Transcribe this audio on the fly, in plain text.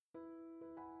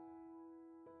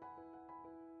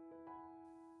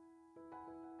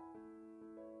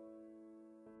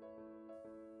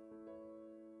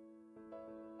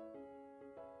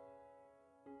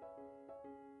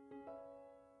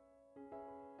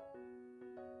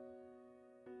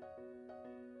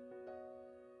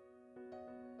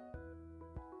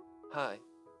Hi,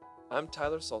 I'm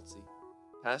Tyler Saltzy,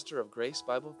 pastor of Grace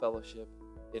Bible Fellowship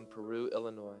in Peru,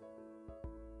 Illinois.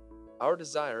 Our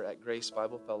desire at Grace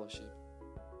Bible Fellowship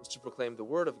is to proclaim the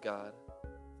Word of God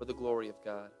for the glory of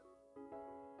God.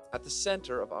 At the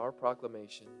center of our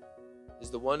proclamation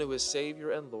is the one who is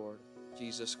Savior and Lord,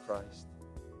 Jesus Christ.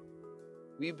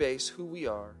 We base who we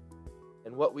are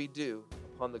and what we do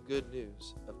upon the good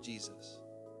news of Jesus.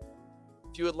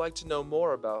 If you would like to know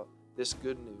more about this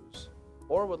good news,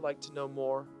 or would like to know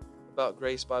more about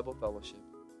Grace Bible Fellowship,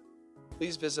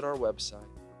 please visit our website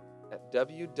at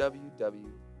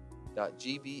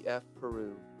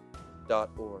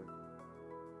www.gbfperu.org.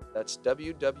 That's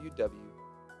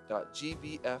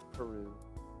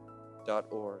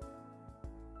www.gbfperu.org.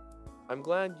 I'm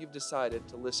glad you've decided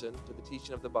to listen to the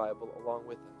teaching of the Bible along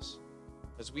with us,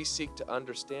 as we seek to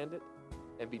understand it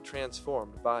and be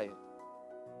transformed by it.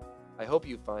 I hope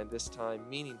you find this time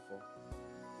meaningful,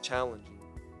 challenging,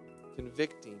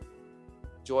 convicting,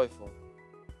 joyful,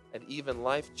 and even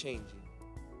life-changing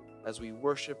as we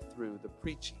worship through the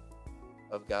preaching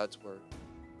of God's Word.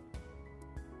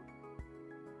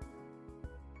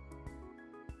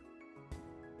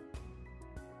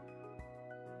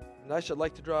 And I should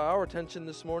like to draw our attention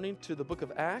this morning to the book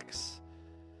of Acts,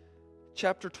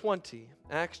 chapter 20.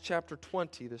 Acts chapter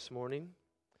 20 this morning.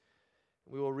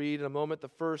 We will read in a moment the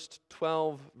first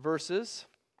 12 verses.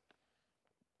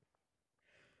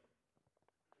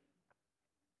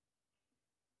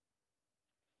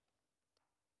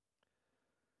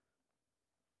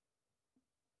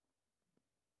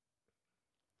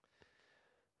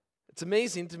 It's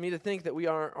amazing to me to think that we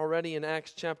are already in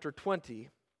Acts chapter 20.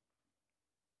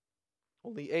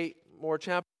 Only 8 more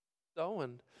chapters or so,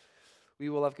 and we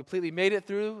will have completely made it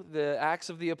through the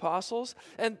Acts of the Apostles.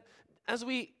 And as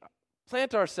we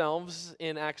plant ourselves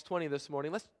in Acts 20 this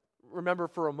morning, let's remember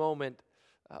for a moment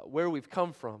where we've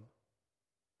come from.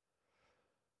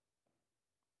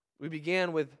 We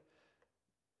began with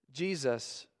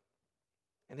Jesus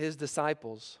and his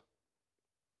disciples,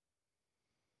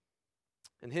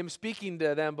 and him speaking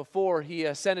to them before he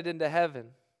ascended into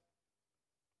heaven,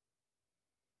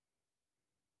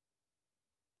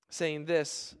 saying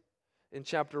this in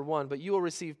chapter 1, "But you will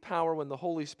receive power when the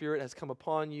Holy Spirit has come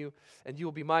upon you, and you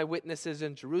will be my witnesses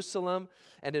in Jerusalem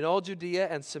and in all Judea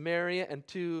and Samaria and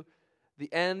to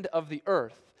the end of the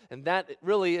earth." And that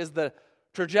really is the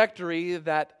trajectory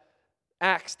that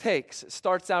Acts takes. It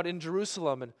starts out in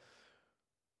Jerusalem, and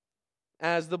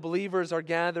as the believers are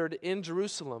gathered in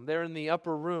Jerusalem, they're in the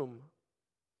upper room,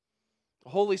 the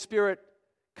Holy Spirit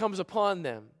comes upon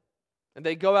them, and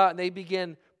they go out and they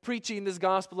begin preaching this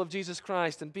gospel of Jesus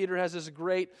Christ. And Peter has this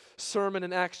great sermon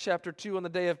in Acts chapter 2 on the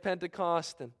day of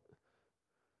Pentecost, and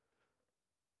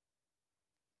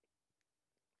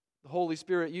the Holy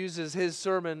Spirit uses his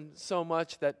sermon so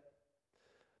much that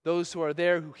those who are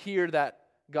there who hear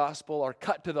that gospel are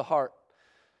cut to the heart,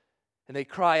 and they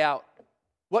cry out,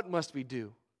 "What must we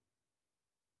do?"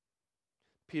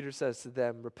 Peter says to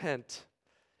them, "Repent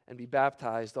and be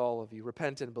baptized, all of you.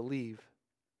 Repent and believe."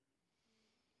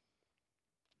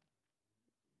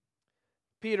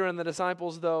 Peter and the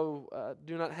disciples, though,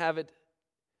 do not have it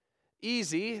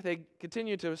easy. They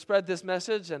continue to spread this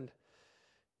message, and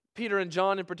Peter and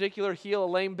John in particular heal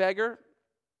a lame beggar.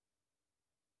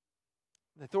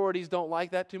 The authorities don't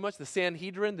like that too much. The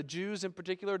Sanhedrin, the Jews in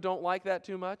particular, don't like that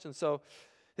too much, and so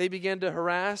they begin to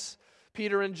harass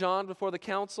Peter and John before the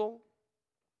council.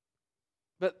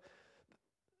 But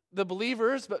the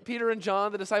believers, Peter and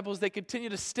John, the disciples, they continue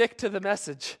to stick to the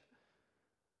message.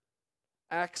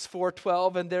 Acts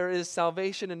 4:12, "And there is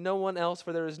salvation in no one else,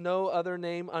 for there is no other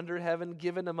name under heaven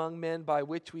given among men by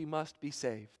which we must be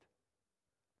saved."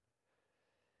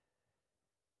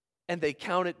 And they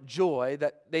count it joy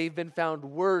that they've been found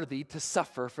worthy to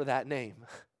suffer for that name.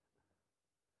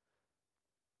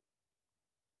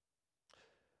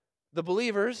 The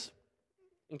believers,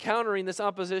 encountering this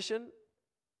opposition,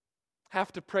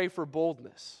 have to pray for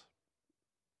boldness.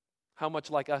 How much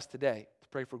like us today, to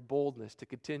pray for boldness to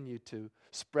continue to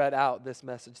spread out this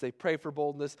message. They pray for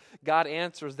boldness. God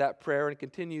answers that prayer and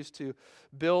continues to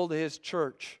build his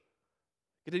church,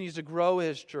 continues to grow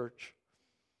his church.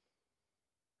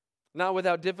 Not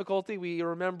without difficulty. We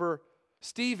remember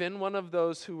Stephen, one of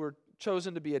those who were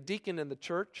chosen to be a deacon in the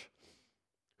church,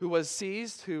 who was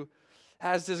seized, who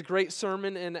has this great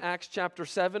sermon in Acts chapter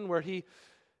 7 where he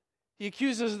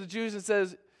accuses the Jews and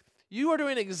says, "You are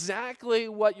doing exactly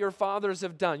what your fathers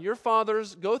have done. Your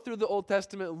fathers go through the Old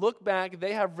Testament, look back,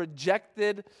 they have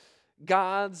rejected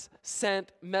God's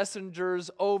sent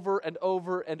messengers over and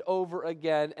over and over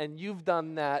again, and you've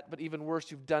done that, but even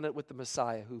worse, you've done it with the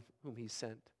Messiah whom he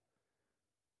sent."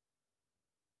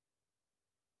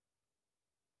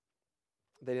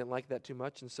 They didn't like that too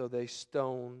much, and so they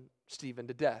stoned Stephen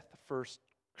to death, the first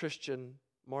Christian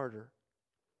martyr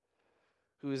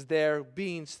who is there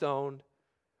being stoned,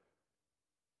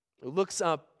 who looks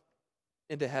up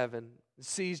into heaven and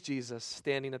sees Jesus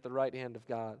standing at the right hand of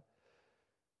God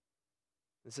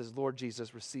and says, Lord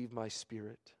Jesus, receive my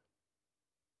spirit.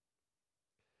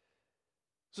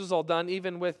 This was all done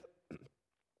even with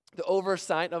the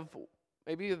oversight of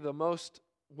maybe the most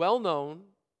well-known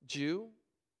Jew,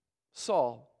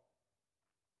 Saul.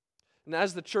 And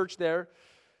as the church there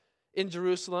in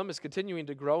Jerusalem is continuing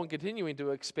to grow and continuing to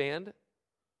expand,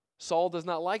 Saul does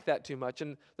not like that too much.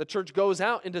 And the church goes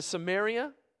out into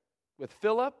Samaria with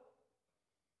Philip,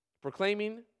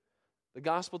 proclaiming the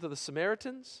gospel to the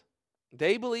Samaritans.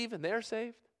 They believe and they're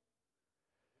saved.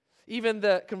 Even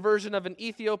the conversion of an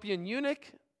Ethiopian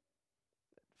eunuch,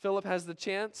 Philip has the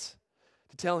chance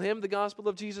to tell him the gospel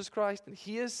of Jesus Christ, and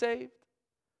he is saved.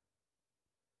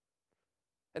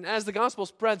 And as the gospel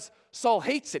spreads, Saul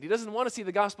hates it. He doesn't want to see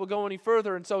the gospel go any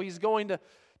further, and so he's going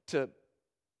to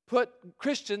put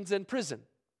Christians in prison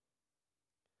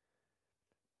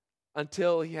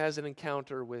until he has an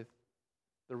encounter with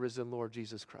the risen Lord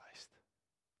Jesus Christ.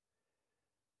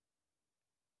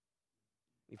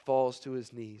 He falls to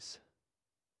his knees.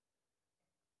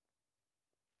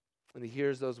 And he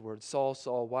hears those words, Saul,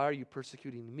 Saul, why are you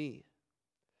persecuting me?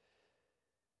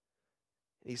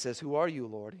 And he says, who are you,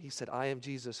 Lord? He said, I am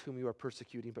Jesus whom you are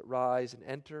persecuting, but rise and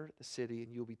enter the city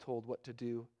and you will be told what to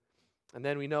do. And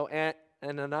then we know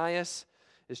Ananias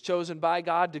is chosen by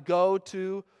God to go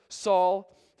to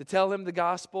Saul to tell him the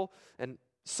gospel. And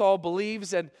Saul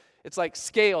believes, and it's like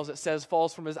scales, it says,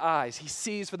 falls from his eyes. He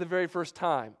sees for the very first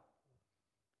time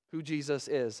who Jesus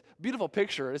is. Beautiful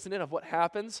picture, isn't it, of what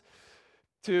happens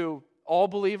to all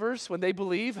believers when they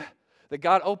believe that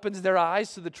God opens their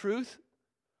eyes to the truth.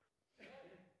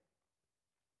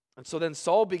 And so then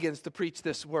Saul begins to preach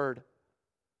this word.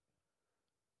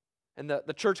 And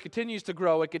the church continues to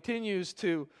grow. It continues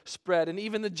to spread. And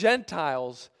even the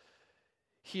Gentiles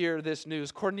hear this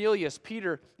news. Cornelius,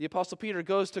 Peter, the Apostle Peter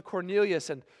goes to Cornelius,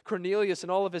 and Cornelius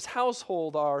and all of his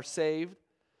household are saved.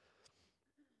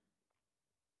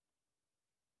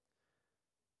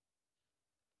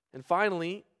 And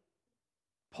finally,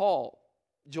 Paul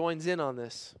joins in on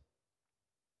this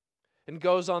and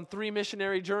goes on 3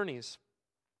 missionary journeys,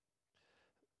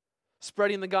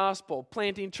 spreading the gospel,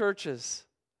 planting churches,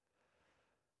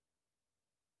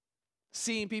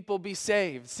 seeing people be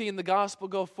saved, seeing the gospel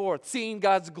go forth, seeing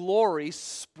God's glory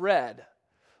spread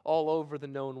all over the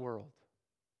known world.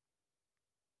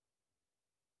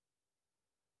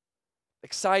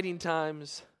 Exciting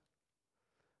times,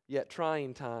 yet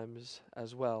trying times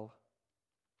as well.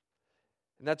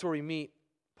 And that's where we meet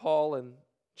Paul in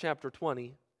chapter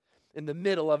 20, in the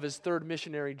middle of his 3rd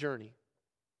missionary journey.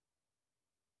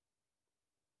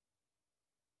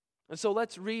 And so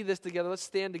let's read this together. Let's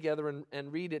stand together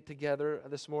and read it together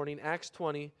this morning. Acts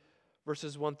 20,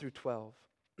 verses 1 through 12.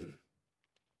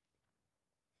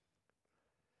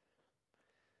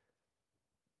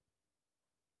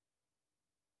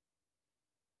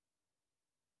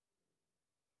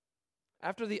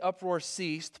 After the uproar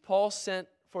ceased, Paul sent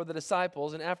for the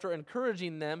disciples, and after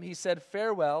encouraging them, he said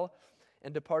farewell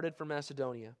and departed for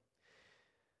Macedonia.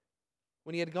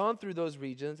 When he had gone through those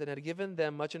regions and had given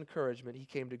them much encouragement, he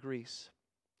came to Greece.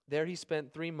 There he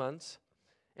spent 3 months,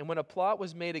 and when a plot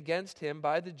was made against him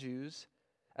by the Jews,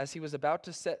 as he was about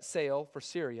to set sail for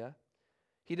Syria,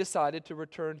 he decided to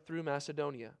return through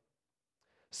Macedonia.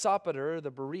 Sopater,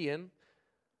 the Berean,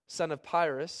 son of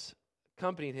Pyrrhus,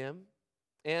 accompanied him,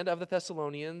 and of the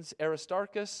Thessalonians,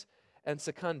 Aristarchus and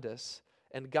Secundus,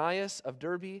 and Gaius of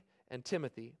Derbe and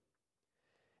Timothy,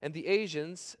 and the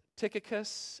Asians,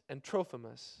 Tychicus and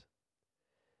Trophimus.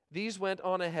 These went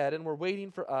on ahead and were waiting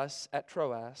for us at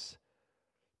Troas,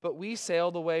 but we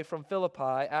sailed away from Philippi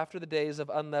after the days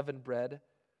of unleavened bread,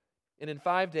 and in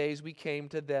 5 days we came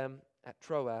to them at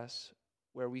Troas,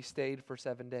 where we stayed for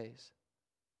 7 days.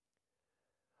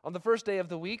 On the first day of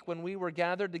the week, when we were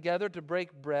gathered together to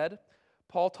break bread,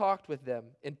 Paul talked with them,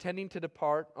 intending to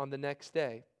depart on the next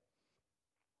day.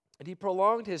 And he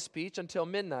prolonged his speech until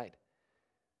midnight.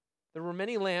 There were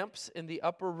many lamps in the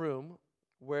upper room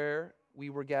where we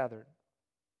were gathered.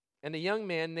 And a young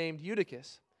man named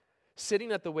Eutychus,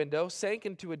 sitting at the window, sank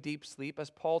into a deep sleep as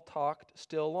Paul talked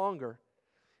still longer.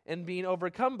 And being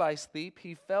overcome by sleep,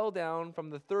 he fell down from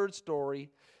the 3rd story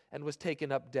and was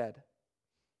taken up dead.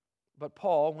 But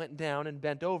Paul went down and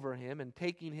bent over him, and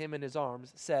taking him in his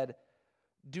arms, said,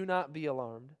 "Do not be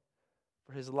alarmed,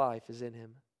 for his life is in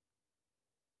him."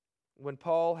 When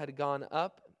Paul had gone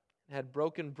up and had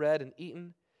broken bread and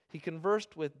eaten, he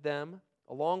conversed with them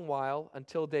a long while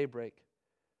until daybreak,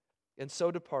 and so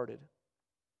departed.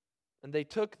 And they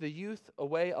took the youth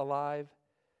away alive,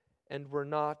 and were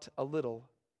not a little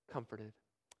comforted.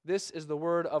 This is the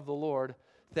word of the Lord.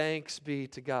 Thanks be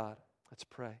to God. Let's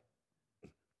pray.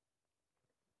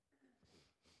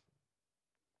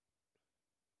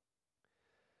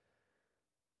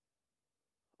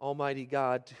 Almighty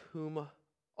God, to whom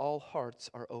all hearts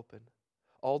are open,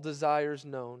 all desires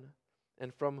known,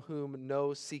 and from whom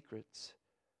no secrets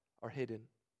are hidden.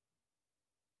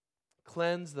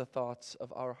 Cleanse the thoughts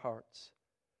of our hearts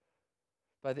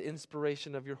by the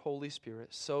inspiration of your Holy Spirit,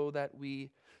 so that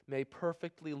we may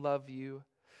perfectly love you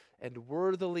and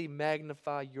worthily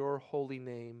magnify your holy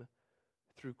name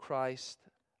through Christ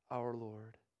our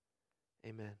Lord.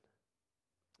 Amen.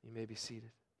 You may be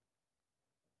seated.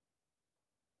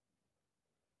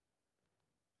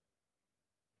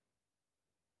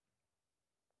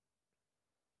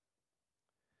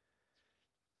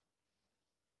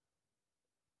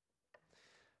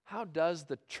 How does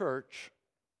the church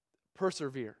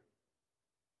persevere?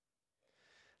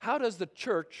 How does the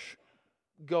church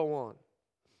go on?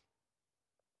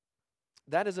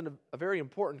 That is a very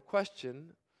important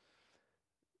question,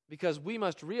 because we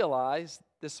must realize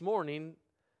this morning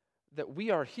that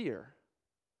we are here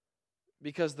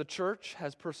because the church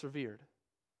has persevered.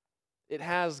 It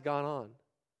has gone on.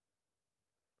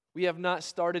 We have not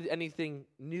started anything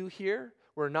new here.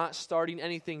 We're not starting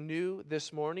anything new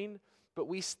this morning, but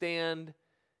we stand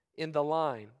in the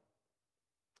line,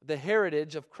 the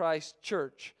heritage of Christ's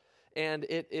church, and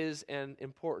it is an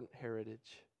important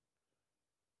heritage.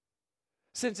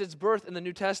 Since its birth in the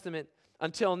New Testament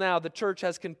until now, the church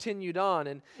has continued on,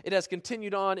 and it has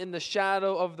continued on in the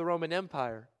shadow of the Roman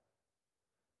Empire.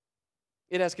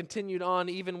 It has continued on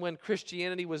even when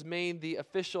Christianity was made the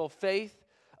official faith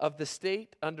of the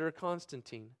state under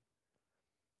Constantine.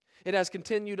 It has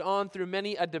continued on through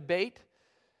many a debate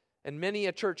and many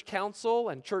a church council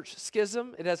and church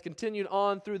schism. It has continued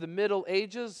on through the Middle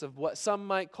Ages of what some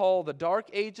might call the Dark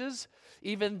Ages.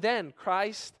 Even then,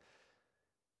 Christ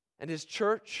and His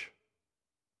church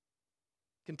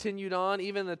continued on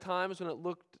even in the times when it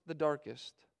looked the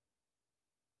darkest.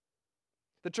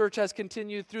 The church has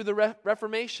continued through the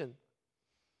Reformation,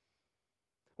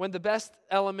 when the best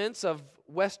elements of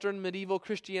Western medieval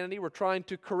Christianity were trying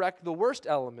to correct the worst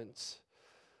elements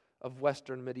of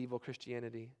Western medieval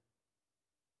Christianity.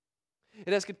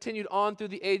 It has continued on through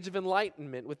the Age of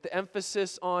Enlightenment with the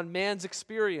emphasis on man's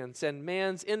experience and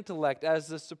man's intellect as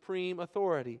the supreme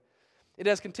authority. It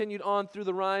has continued on through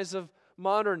the rise of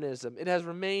modernism. It has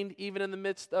remained even in the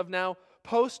midst of now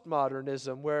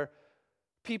postmodernism, where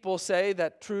people say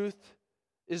that truth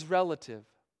is relative.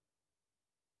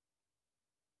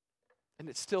 And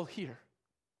it's still here.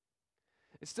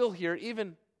 It's still here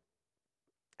even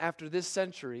after this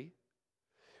century,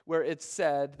 where it's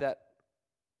said that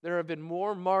there have been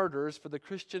more martyrs for the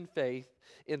Christian faith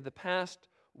in the past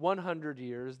 100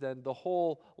 years than the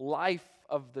whole life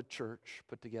of the church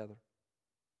put together.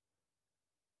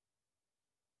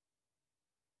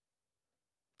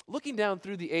 Looking down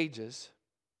through the ages,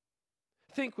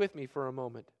 think with me for a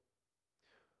moment.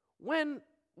 When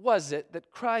was it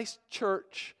that Christ's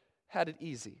church had it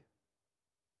easy?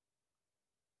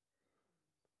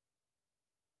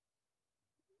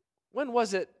 When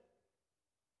was it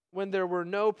when there were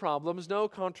no problems, no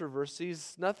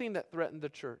controversies, nothing that threatened the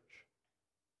church?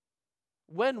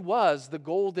 When was the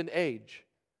golden age?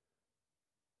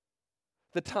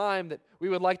 The time that we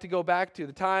would like to go back to,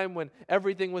 the time when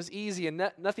everything was easy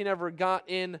and nothing ever got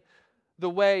in the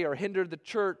way or hindered the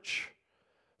church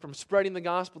from spreading the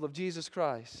gospel of Jesus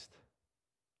Christ.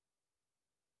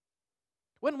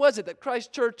 When was it that Christ's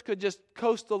church could just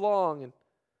coast along and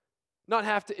not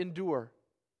have to endure,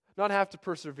 not have to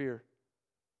persevere,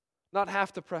 not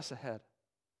have to press ahead?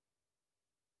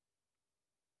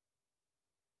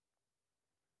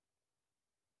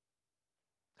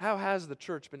 How has the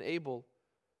church been able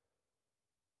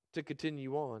to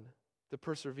continue on, to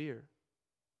persevere?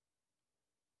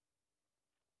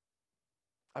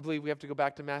 I believe we have to go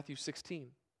back to Matthew 16.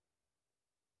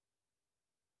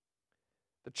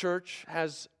 The church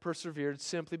has persevered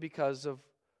simply because of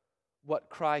what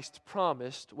Christ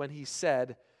promised when He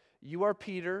said, "You are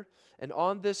Peter, and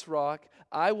on this rock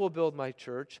I will build my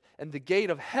church, and the gate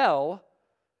of hell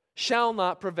shall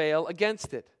not prevail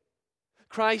against it."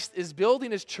 Christ is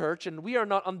building His church, and we are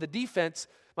not on the defense,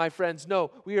 my friends.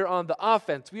 No, we are on the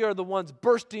offense. We are the ones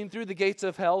bursting through the gates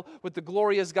of hell with the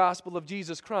glorious gospel of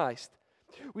Jesus Christ.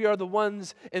 We are the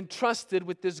ones entrusted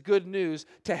with this good news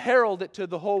to herald it to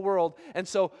the whole world and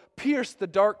so pierce the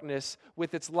darkness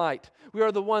with its light. We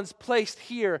are the ones placed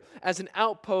here as an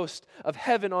outpost of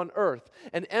heaven on earth,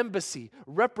 an embassy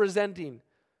representing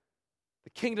the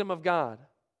kingdom of God.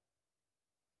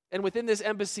 And within this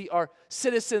embassy are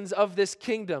citizens of this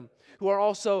kingdom who are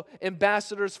also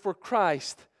ambassadors for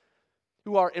Christ,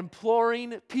 who are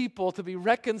imploring people to be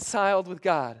reconciled with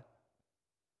God.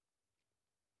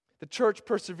 The church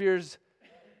perseveres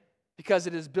because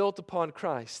it is built upon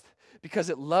Christ, because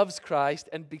it loves Christ,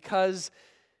 and because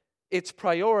its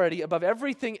priority above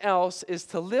everything else is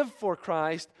to live for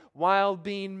Christ while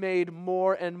being made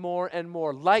more and more and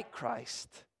more like Christ.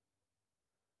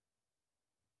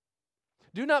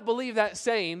 Do not believe that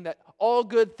saying that all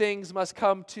good things must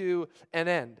come to an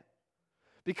end.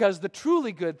 Because the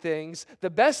truly good things, the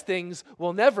best things,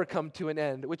 will never come to an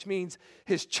end, which means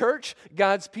His church,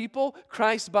 God's people,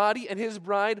 Christ's body, and His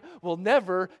bride will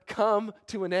never come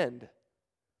to an end.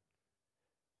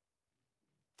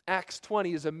 Acts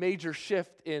 20 is a major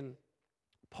shift in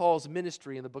Paul's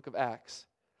ministry in the book of Acts.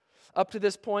 Up to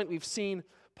this point, we've seen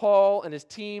Paul and his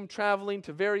team traveling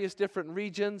to various different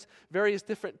regions, various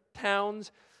different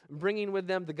towns, bringing with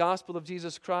them the gospel of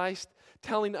Jesus Christ,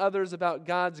 telling others about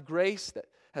God's grace that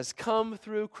has come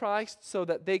through Christ so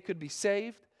that they could be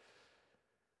saved.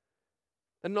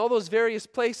 And in all those various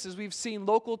places, we've seen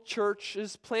local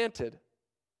churches planted.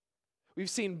 We've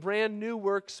seen brand new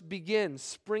works begin,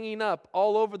 springing up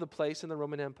all over the place in the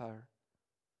Roman Empire.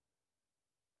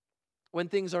 When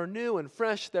things are new and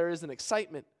fresh, there is an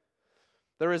excitement.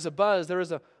 There is a buzz. There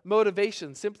is a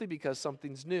motivation simply because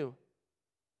something's new.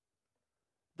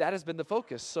 That has been the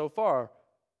focus so far.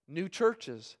 New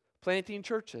churches, planting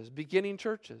churches, beginning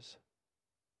churches.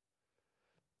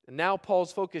 And now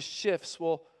Paul's focus shifts.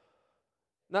 We'll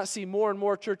not see more and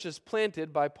more churches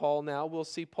planted by Paul now. We'll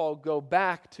see Paul go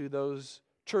back to those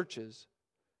churches.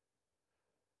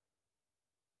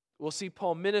 We'll see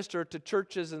Paul minister to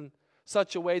churches in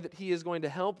such a way that he is going to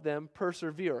help them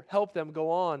persevere, help them go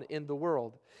on in the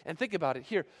world. And think about it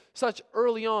here, such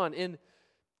early on in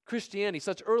Christianity,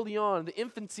 such early on, the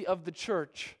infancy of the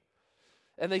church,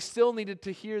 and they still needed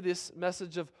to hear this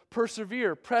message of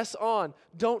persevere, press on,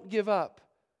 don't give up.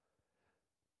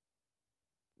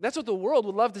 That's what the world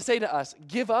would love to say to us.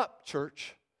 Give up,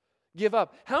 church. Give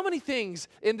up. How many things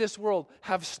in this world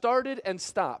have started and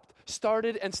stopped?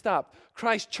 Started and stopped.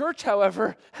 Christ Church,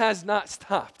 however, has not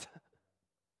stopped.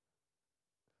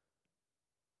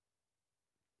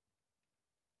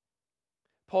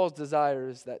 Paul's desire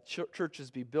is that churches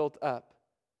be built up.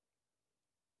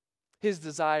 His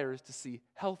desire is to see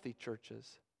healthy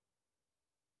churches.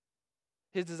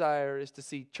 His desire is to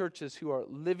see churches who are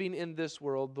living in this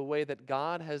world the way that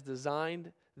God has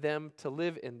designed them to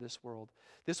live in this world.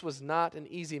 This was not an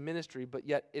easy ministry, but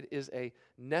yet it is a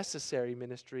necessary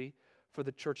ministry for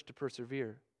the church to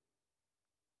persevere.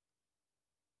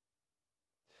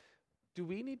 Do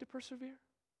we need to persevere?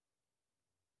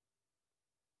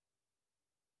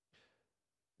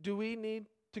 Do we need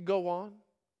to go on?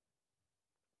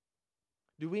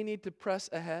 Do we need to press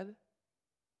ahead?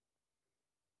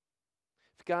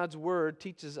 If God's word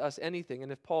teaches us anything,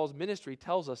 and if Paul's ministry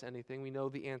tells us anything, we know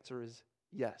the answer is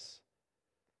yes.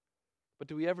 But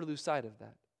do we ever lose sight of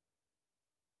that?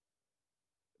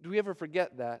 Do we ever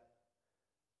forget that?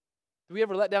 Do we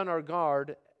ever let down our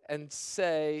guard and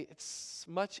say it's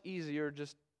much easier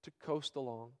just to coast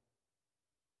along?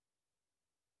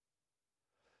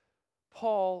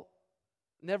 Paul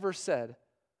never said,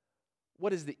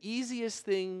 what is the easiest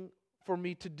thing for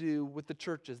me to do with the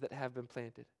churches that have been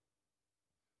planted?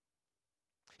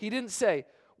 He didn't say,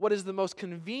 what is the most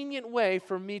convenient way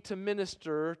for me to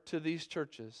minister to these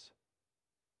churches?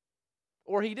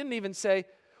 Or he didn't even say,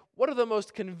 what are the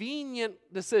most convenient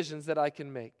decisions that I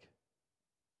can make?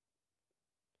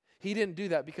 He didn't do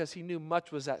that because he knew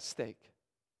much was at stake.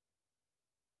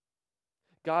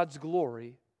 God's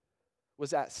glory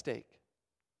was at stake.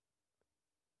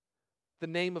 The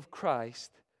name of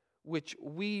Christ, which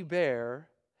we bear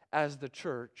as the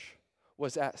church,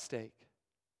 was at stake.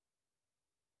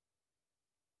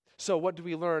 So what do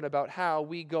we learn about how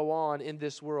we go on in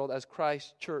this world as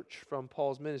Christ's church from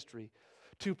Paul's ministry?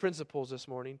 2 principles this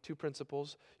morning, 2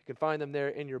 principles. You can find them there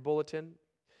in your bulletin.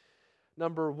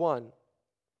 Number 1,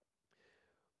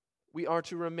 we are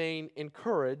to remain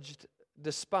encouraged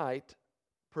despite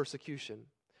persecution.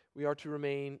 We are to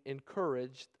remain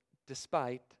encouraged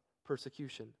despite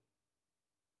persecution.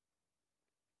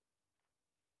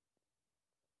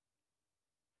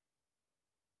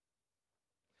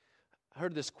 I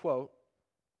heard this quote.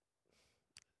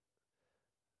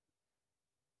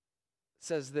 It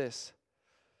says this: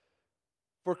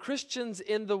 For Christians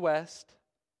in the West,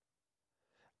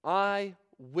 I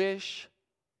wish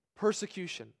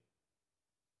persecution.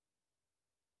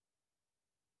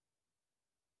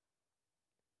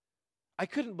 I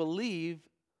couldn't believe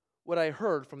what I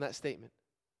heard from that statement.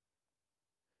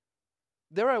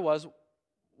 There I was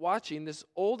watching this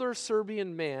older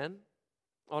Serbian man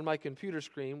on my computer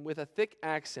screen with a thick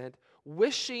accent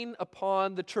wishing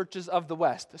upon the churches of the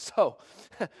West. So,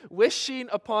 wishing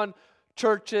upon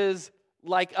churches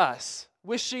like us,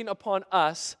 wishing upon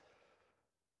us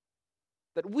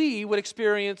that we would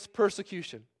experience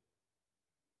persecution.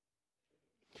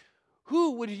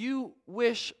 Who would you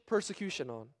wish persecution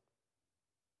on?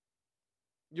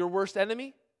 Your worst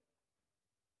enemy?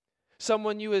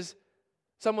 Someone you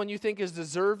think is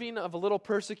deserving of a little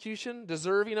persecution,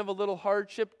 deserving of a little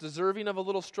hardship, deserving of a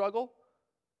little struggle?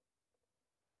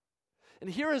 And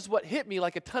here is what hit me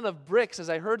like a ton of bricks as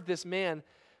I heard this man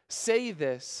say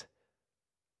this.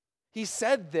 He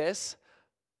said this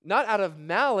not out of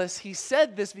malice. He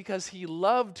said this because he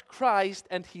loved Christ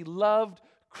and he loved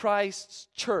Christ's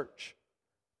church.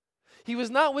 He was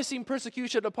not wishing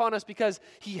persecution upon us because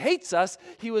he hates us.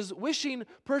 He was wishing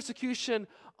persecution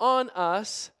on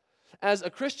us as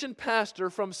a Christian pastor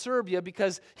from Serbia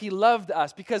because he loved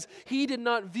us, because he did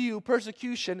not view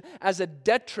persecution as a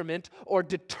detriment or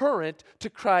deterrent to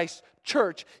Christ's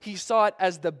church. He saw it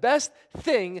as the best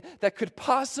thing that could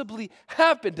possibly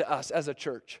happen to us as a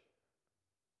church.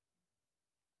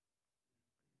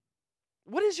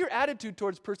 What is your attitude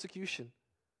towards persecution?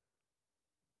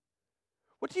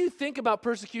 What do you think about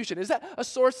persecution? Is that a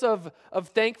source of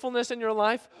thankfulness in your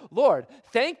life? Lord,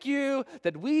 thank you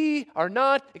that we are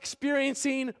not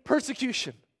experiencing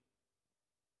persecution.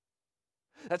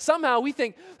 That somehow we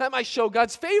think that might show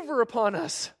God's favor upon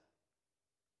us.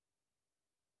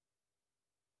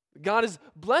 God is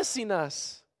blessing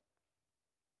us.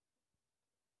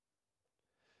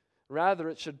 Rather,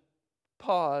 it should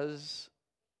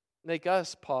make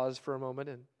us pause for a moment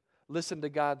and listen to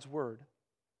God's word.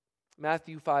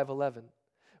 Matthew 5:11.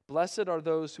 Blessed are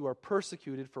those who are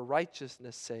persecuted for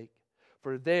righteousness' sake,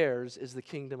 for theirs is the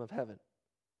kingdom of heaven.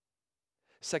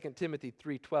 2 Timothy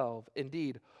 3:12.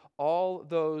 Indeed, all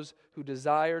those who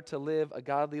desire to live a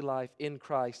godly life in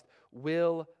Christ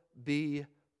will be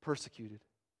persecuted.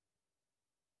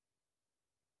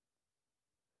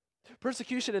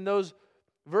 Persecution in those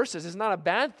verses is not a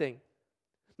bad thing,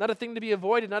 not a thing to be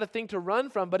avoided, not a thing to run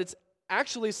from, but it's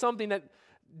actually something that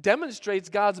demonstrates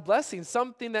God's blessing,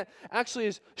 something that actually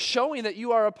is showing that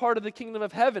you are a part of the kingdom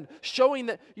of heaven, showing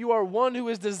that you are one who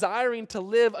is desiring to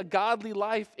live a godly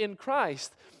life in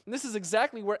Christ. And this is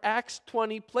exactly where Acts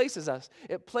 20 places us.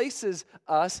 It places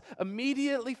us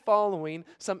immediately following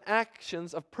some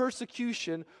actions of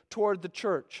persecution toward the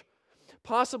church.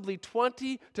 Possibly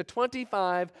 20 to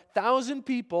 25,000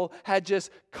 people had just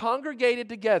congregated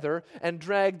together and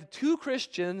dragged two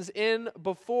Christians in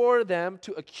before them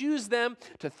to accuse them,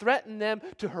 to threaten them,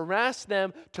 to harass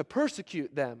them, to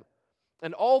persecute them.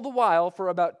 And all the while, for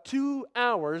about 2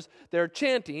 hours, they're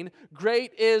chanting,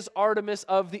 "Great is Artemis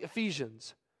of the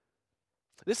Ephesians."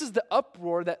 This is the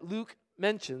uproar that Luke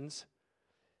mentions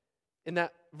in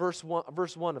that verse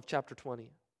 1 of chapter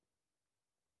 20.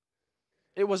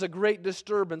 It was a great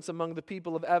disturbance among the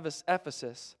people of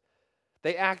Ephesus.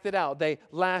 They acted out, they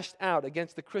lashed out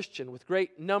against the Christian with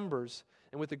great numbers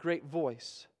and with a great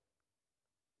voice.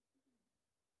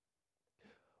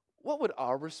 What would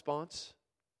our response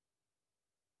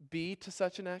be to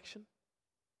such an action?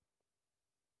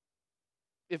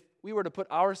 If we were to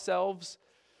put ourselves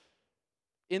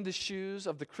in the shoes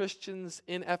of the Christians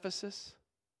in Ephesus?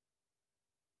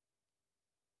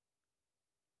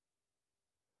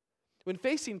 When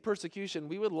facing persecution,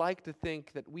 we would like to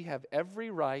think that we have every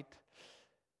right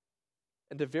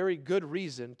and a very good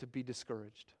reason to be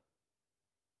discouraged.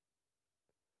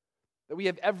 That we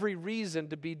have every reason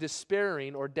to be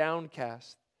despairing or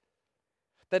downcast.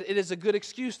 That it is a good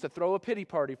excuse to throw a pity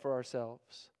party for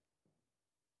ourselves.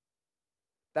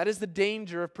 That is the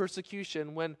danger of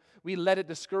persecution when we let it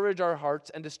discourage our hearts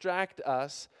and distract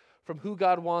us from who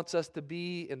God wants us to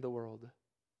be in the world.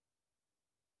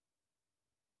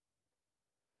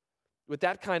 With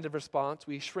that kind of response,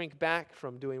 we shrink back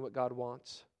from doing what God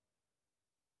wants.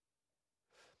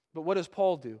 But what does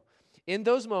Paul do? In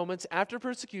those moments, after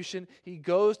persecution, he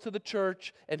goes to the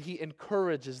church and he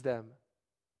encourages them.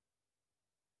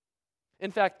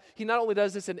 In fact, he not only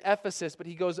does this in Ephesus, but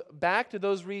he goes back to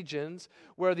those regions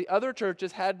where the other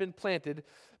churches had been planted,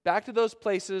 back to those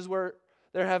places where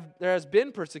there has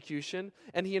been persecution,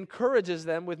 and he encourages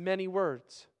them with many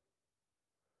words.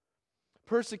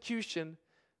 Persecution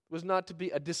was not to be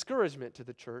a discouragement to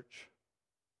the church.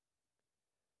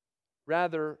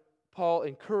 Rather, Paul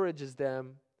encourages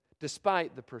them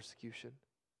despite the persecution.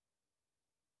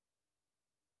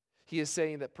 He is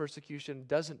saying that persecution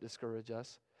doesn't discourage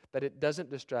us, that it doesn't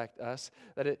distract us,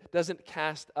 that it doesn't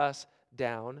cast us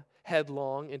down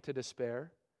headlong into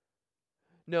despair.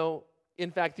 No,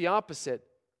 in fact, the opposite.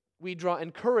 We draw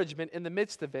encouragement in the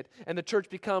midst of it, and the church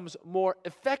becomes more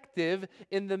effective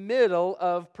in the middle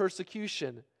of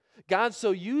persecution. God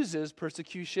so uses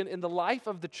persecution in the life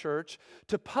of the church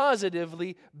to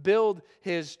positively build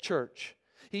His church.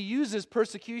 He uses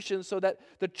persecution so that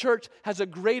the church has a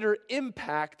greater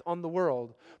impact on the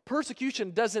world.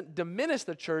 Persecution doesn't diminish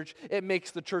the church, it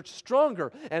makes the church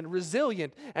stronger and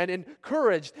resilient and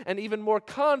encouraged and even more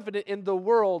confident in the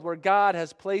world where God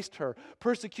has placed her.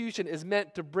 Persecution is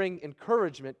meant to bring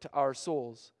encouragement to our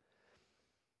souls.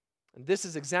 And this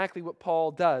is exactly what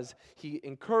Paul does. He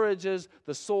encourages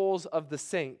the souls of the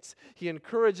saints. He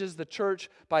encourages the church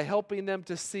by helping them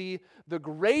to see the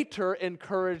greater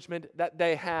encouragement that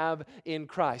they have in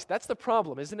Christ. That's the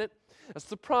problem, isn't it? That's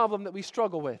the problem that we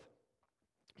struggle with.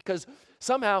 Because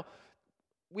somehow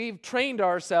we've trained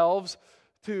ourselves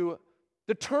to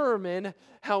determine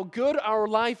how good our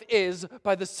life is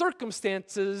by the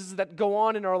circumstances that go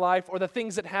on in our life or the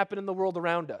things that happen in the world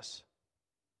around us.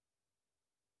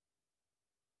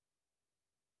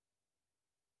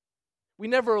 We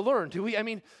never learn, do we? I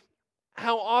mean,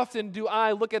 how often do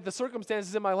I look at the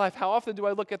circumstances in my life? How often do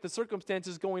I look at the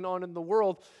circumstances going on in the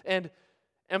world and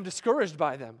am discouraged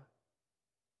by them?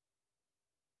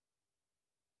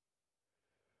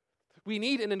 We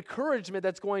need an encouragement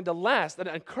that's going to last, an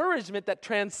encouragement that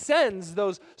transcends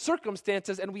those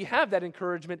circumstances, and we have that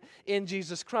encouragement in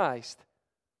Jesus Christ.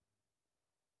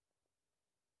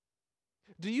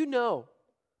 Do you know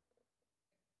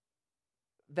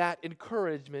that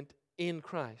encouragement in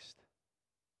Christ?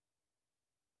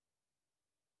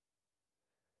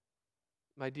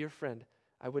 My dear friend,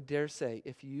 I would dare say,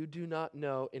 if you do not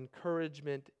know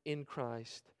encouragement in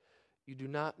Christ, you do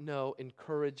not know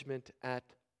encouragement at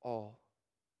all.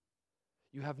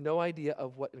 You have no idea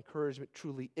of what encouragement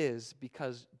truly is,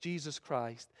 because Jesus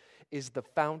Christ is the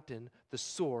fountain, the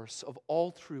source of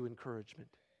all true encouragement.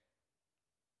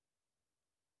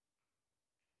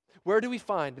 Where do we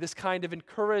find this kind of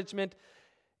encouragement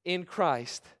in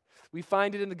Christ? We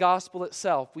find it in the gospel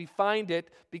itself. We find it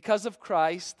because of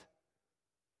Christ.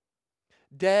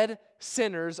 Dead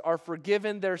sinners are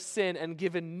forgiven their sin and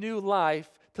given new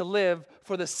life to live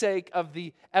for the sake of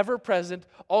the ever-present,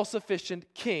 all-sufficient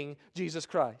King, Jesus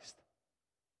Christ.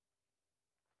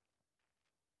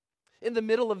 In the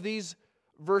middle of these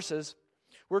verses,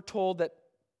 we're told that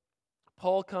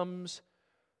Paul comes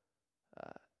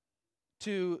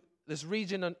to this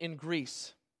region in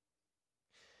Greece.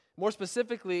 More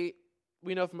specifically,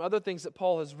 we know from other things that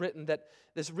Paul has written that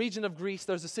this region of Greece,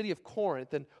 there's the city of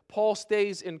Corinth, and Paul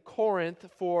stays in Corinth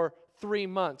for 3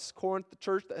 months. Corinth, the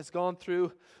church that has gone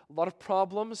through a lot of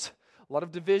problems, a lot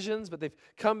of divisions, but they've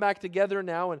come back together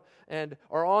now and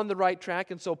are on the right track,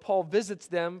 and so Paul visits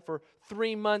them for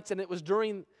 3 months, and it was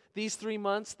during these 3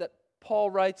 months that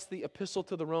Paul writes the epistle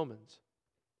to the Romans.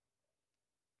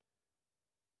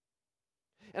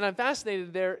 And I'm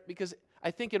fascinated there because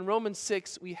I think in Romans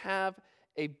 6 we have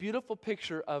a beautiful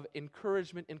picture of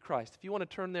encouragement in Christ. If you want to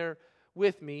turn there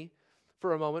with me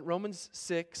for a moment, Romans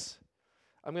 6,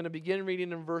 I'm going to begin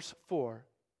reading in verse 4.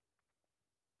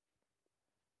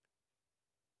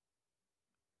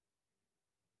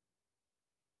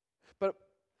 But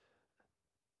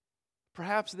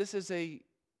perhaps this is a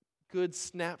good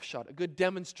snapshot, a good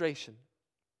demonstration.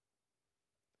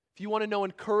 If you want to know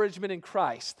encouragement in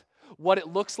Christ, what it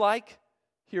looks like,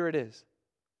 here it is.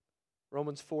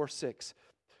 Romans 4:6.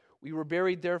 We were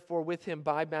buried therefore with him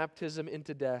by baptism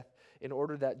into death, in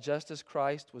order that just as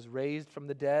Christ was raised from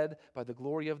the dead by the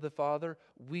glory of the Father,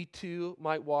 we too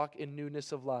might walk in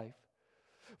newness of life.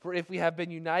 For if we have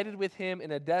been united with him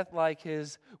in a death like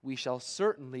his, we shall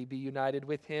certainly be united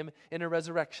with him in a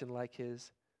resurrection like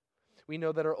his. We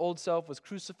know that our old self was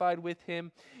crucified with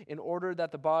him in order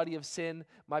that the body of sin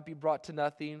might be brought to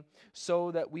nothing,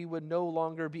 so that we would no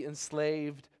longer be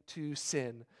enslaved to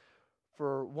sin.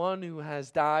 For one who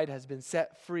has died has been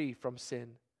set free from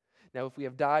sin. Now, if we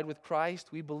have died with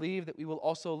Christ, we believe that we will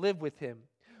also live with him.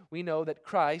 We know that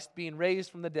Christ, being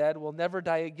raised from the dead, will never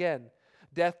die again.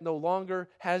 Death no longer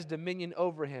has dominion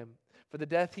over him. For the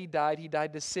death he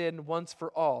died to sin once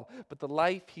for all. But the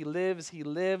life he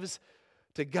lives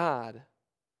to God.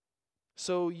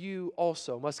 So you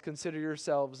also must consider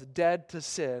yourselves dead to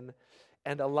sin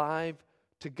and alive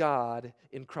to God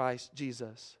in Christ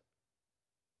Jesus.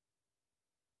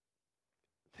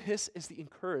 This is the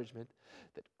encouragement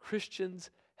that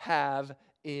Christians have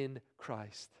in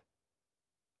Christ.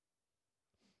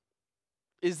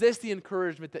 Is this the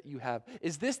encouragement that you have?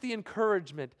 Is this the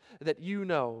encouragement that you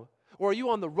know? Or are you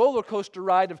on the roller coaster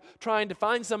ride of trying to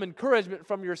find some encouragement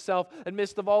from yourself in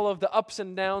midst of all of the ups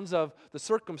and downs of the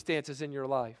circumstances in your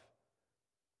life?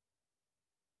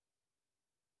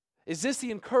 Is this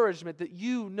the encouragement that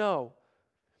you know?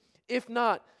 If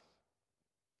not,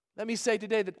 let me say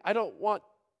today that I don't want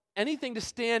anything to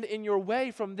stand in your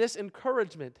way from this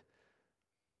encouragement.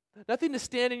 Nothing to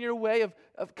stand in your way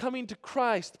of coming to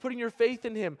Christ, putting your faith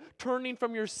in Him, turning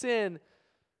from your sin,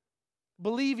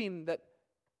 believing that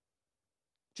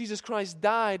Jesus Christ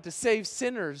died to save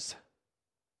sinners,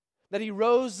 that He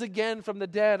rose again from the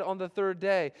dead on the third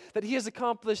day, that He has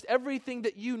accomplished everything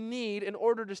that you need in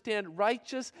order to stand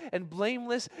righteous and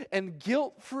blameless and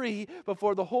guilt-free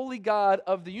before the holy God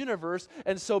of the universe,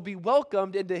 and so be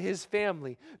welcomed into His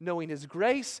family, knowing His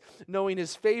grace, knowing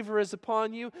His favor is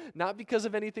upon you, not because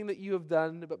of anything that you have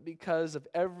done, but because of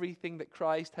everything that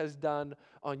Christ has done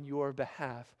on your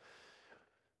behalf.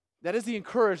 That is the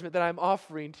encouragement that I'm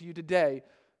offering to you today.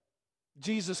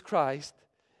 Jesus Christ,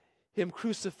 Him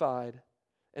crucified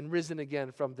and risen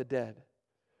again from the dead.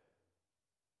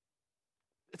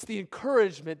 It's the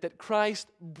encouragement that Christ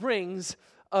brings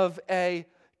of a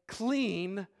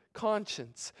clean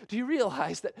conscience. Do you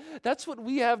realize that that's what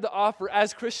we have to offer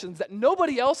as Christians that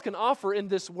nobody else can offer in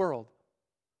this world?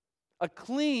 A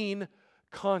clean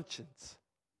conscience.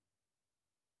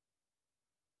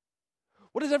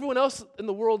 What does everyone else in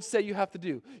the world say you have to do?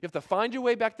 You have to find your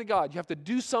way back to God. You have to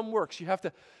do some works. You have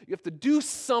to do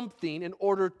something in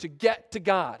order to get to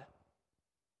God.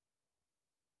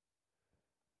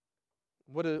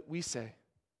 What do we say?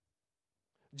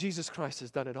 Jesus Christ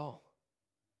has done it all.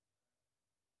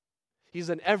 He's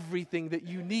done everything that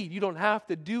you need. You don't have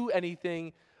to do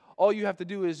anything. All you have to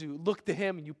do is you look to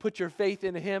Him and you put your faith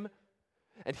in Him,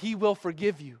 and He will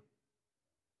forgive you.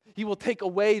 He will take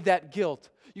away that guilt.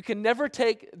 You can never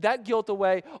take that guilt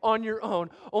away on your own.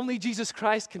 Only Jesus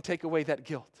Christ can take away that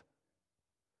guilt.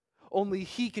 Only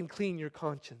He can clean your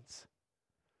conscience.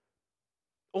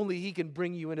 Only He can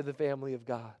bring you into the family of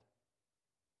God.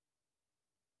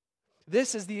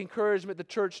 This is the encouragement the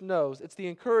church knows. It's the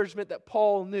encouragement that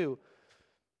Paul knew.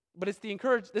 But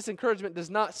this encouragement does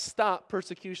not stop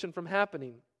persecution from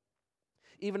happening.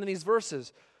 Even in these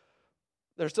verses,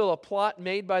 there's still a plot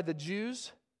made by the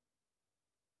Jews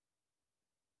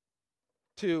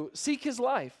to seek his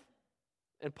life.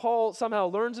 And Paul somehow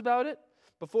learns about it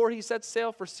before he sets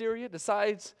sail for Syria,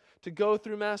 decides to go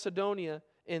through Macedonia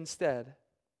instead.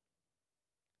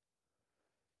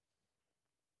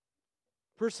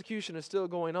 Persecution is still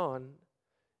going on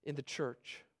in the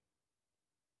church.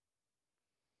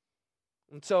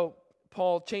 And so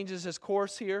Paul changes his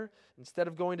course here. Instead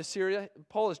of going to Syria,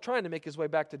 Paul is trying to make his way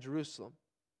back to Jerusalem.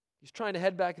 He's trying to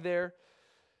head back there.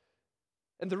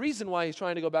 And the reason why he's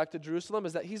trying to go back to Jerusalem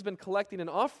is that he's been collecting an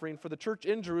offering for the church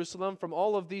in Jerusalem from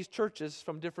all of these churches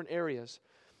from different areas.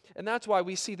 And that's why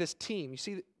we see this team. You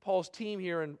see Paul's team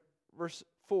here in verse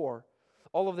 4.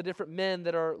 All of the different men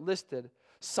that are listed.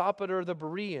 Sopater the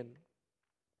Berean,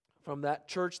 from that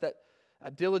church that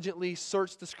diligently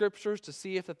searched the Scriptures to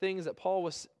see if the things that Paul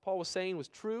was saying was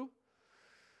true.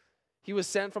 He was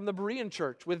sent from the Berean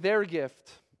church with their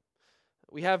gift.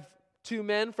 We have two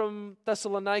men from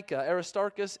Thessalonica,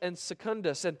 Aristarchus and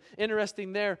Secundus. And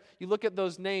interesting there, you look at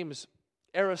those names,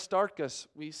 Aristarchus,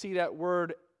 we see that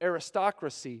word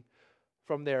aristocracy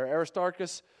from there.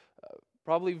 Aristarchus,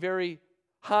 probably very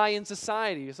high in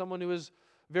society, someone who was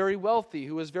very wealthy,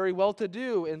 who was very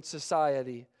well-to-do in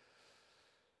society.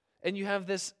 And you have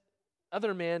this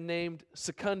other man named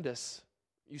Secundus.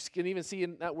 You can even see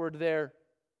in that word there,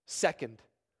 second.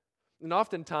 And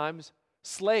oftentimes,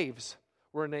 slaves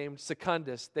were named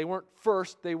Secundus. They weren't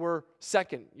first, they were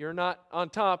second. You're not on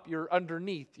top, you're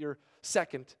underneath, you're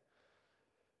second.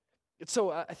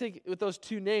 So I think with those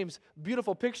two names,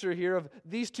 beautiful picture here of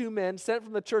these two men sent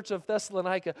from the church of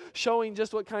Thessalonica, showing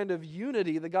just what kind of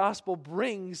unity the gospel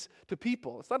brings to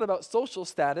people. It's not about social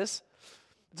status.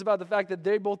 It's about the fact that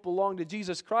they both belong to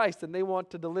Jesus Christ and they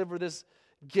want to deliver this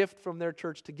gift from their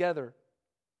church together.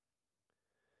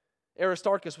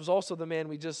 Aristarchus was also the man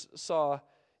we just saw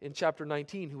in chapter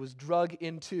 19 who was drug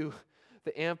into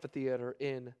the amphitheater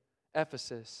in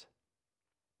Ephesus.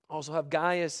 Also have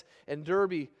Gaius and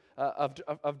Derbe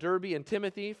of Derbe and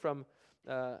Timothy from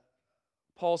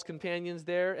Paul's companions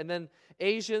there. And then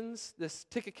Asians, this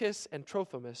Tychicus and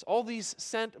Trophimus. All these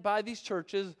sent by these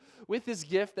churches with this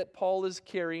gift that Paul is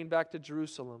carrying back to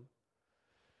Jerusalem.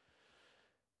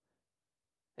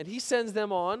 And he sends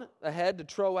them on ahead to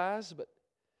Troas, but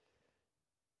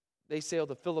they sail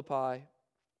to Philippi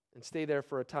and stay there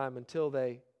for a time until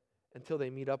they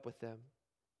meet up with them.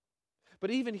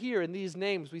 But even here in these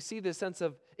names, we see this sense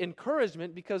of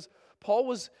encouragement because Paul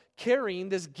was carrying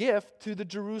this gift to the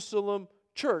Jerusalem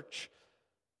church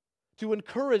to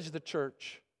encourage the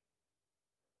church.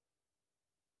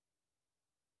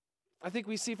 I think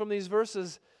we see from these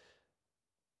verses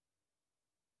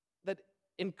that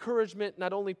encouragement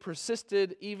not only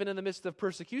persisted even in the midst of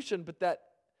persecution, but that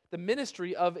the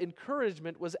ministry of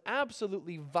encouragement was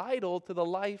absolutely vital to the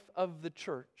life of the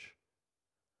church.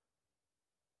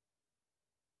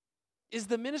 Is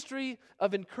the ministry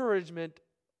of encouragement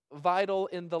vital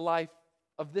in the life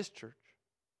of this church?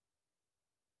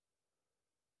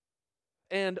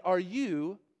 And are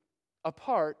you a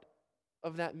part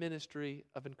of that ministry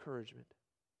of encouragement?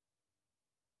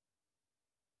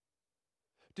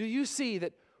 Do you see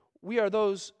that we are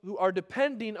those who are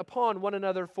depending upon one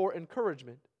another for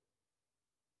encouragement?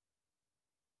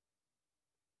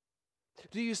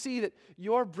 Do you see that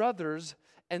your brothers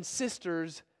and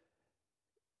sisters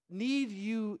need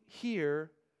you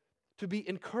here to be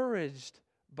encouraged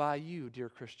by you, dear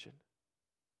Christian?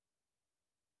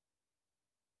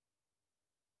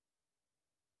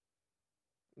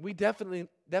 We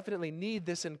definitely need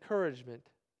this encouragement,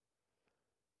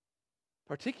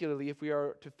 particularly if we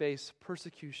are to face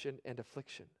persecution and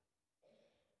affliction.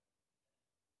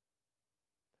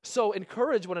 So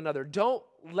encourage one another. Don't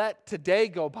let today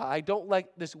go by. Don't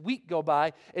let this week go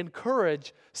by.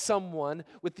 Encourage someone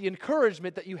with the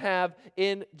encouragement that you have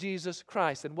in Jesus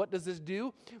Christ. And what does this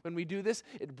do? When we do this,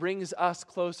 it brings us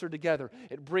closer together.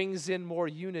 It brings in more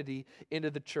unity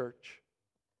into the church.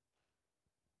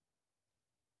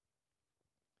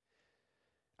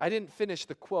 I didn't finish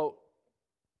the quote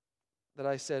that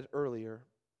I said earlier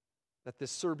that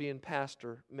this Serbian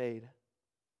pastor made.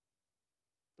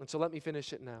 And so let me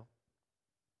finish it now.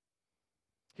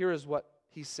 Here is what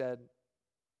he said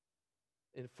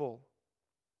in full.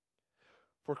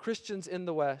 For Christians in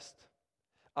the West,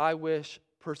 I wish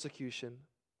persecution.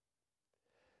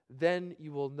 Then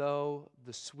you will know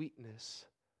the sweetness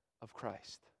of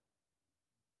Christ.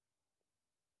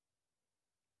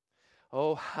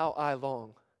 Oh, how I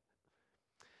long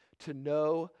to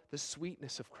know the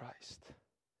sweetness of Christ.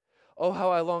 Oh,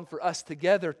 how I long for us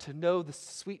together to know the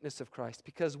sweetness of Christ.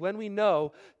 Because when we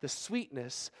know the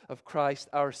sweetness of Christ,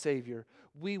 our Savior,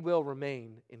 we will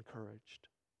remain encouraged.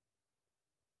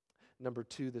 Number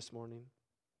 2 this morning.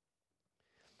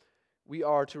 We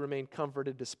are to remain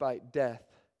comforted despite death.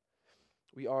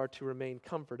 We are to remain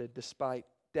comforted despite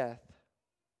death.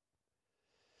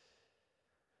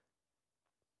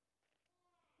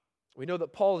 We know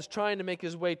that Paul is trying to make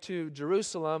his way to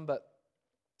Jerusalem, but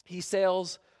he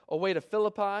sails away to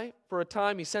Philippi for a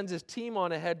time. He sends his team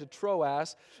on ahead to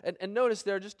Troas. And notice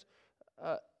there, just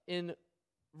in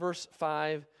verse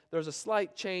 5, there's a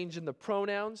slight change in the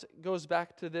pronouns. It goes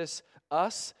back to this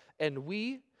us and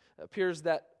we. It appears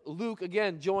that Luke,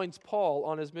 again, joins Paul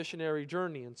on his missionary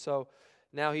journey. And so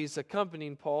now he's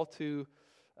accompanying Paul to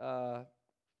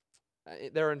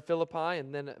they're in Philippi,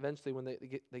 and then eventually when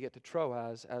they get to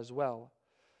Troas as well.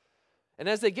 And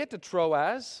as they get to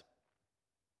Troas,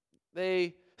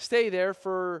 they stay there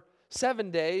for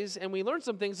 7 days, and we learn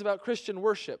some things about Christian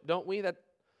worship, don't we? That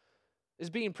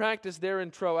is being practiced there in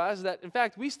Troas, that in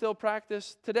fact we still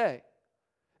practice today.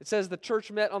 It says the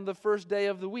church met on the first day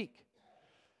of the week.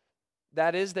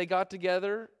 That is, they got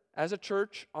together as a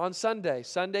church on Sunday.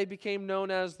 Sunday became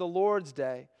known as the Lord's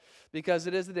Day, because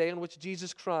it is the day on which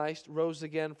Jesus Christ rose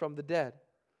again from the dead.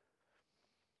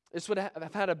 This would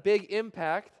have had a big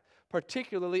impact,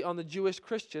 particularly on the Jewish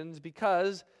Christians,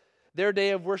 because their day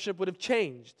of worship would have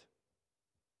changed.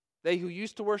 They who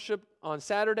used to worship on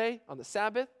Saturday, on the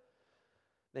Sabbath,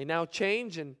 they now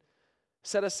change and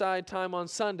set aside time on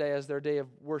Sunday as their day of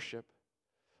worship,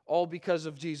 all because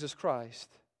of Jesus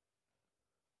Christ.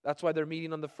 That's why they're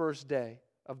meeting on the first day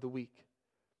of the week.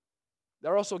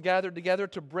 They're also gathered together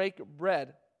to break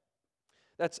bread.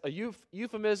 That's a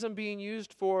euphemism being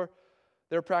used for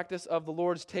their practice of the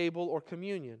Lord's table or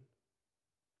communion.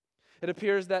 It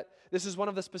appears that this is one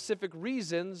of the specific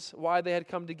reasons why they had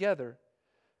come together,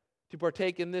 to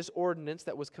partake in this ordinance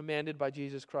that was commanded by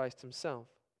Jesus Christ himself.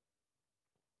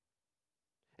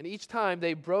 And each time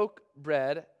they broke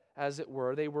bread, as it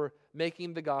were, they were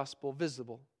making the gospel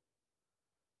visible.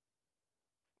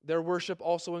 Their worship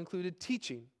also included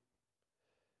teaching.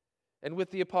 And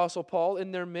with the Apostle Paul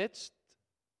in their midst,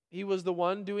 he was the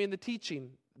one doing the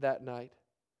teaching that night.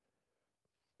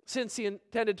 Since he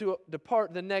intended to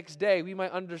depart the next day, we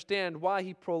might understand why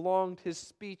he prolonged his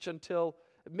speech until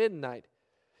midnight.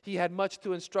 He had much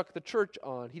to instruct the church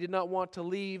on. He did not want to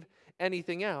leave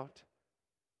anything out.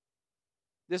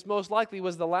 This most likely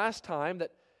was the last time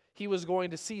that he was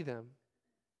going to see them.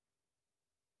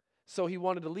 So he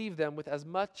wanted to leave them with as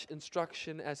much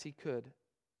instruction as he could.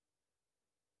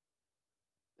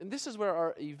 And this is where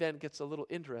our event gets a little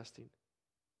interesting.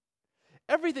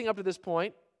 Everything up to this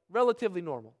point, relatively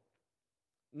normal.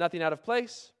 Nothing out of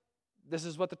place. This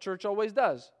is what the church always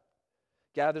does.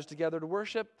 Gathers together to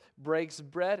worship, breaks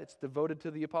bread, it's devoted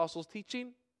to the apostles'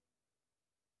 teaching.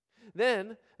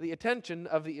 Then the attention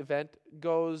of the event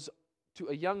goes to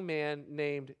a young man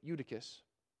named Eutychus.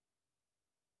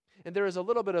 And there is a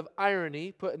little bit of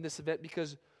irony put in this event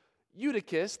because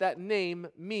Eutychus, that name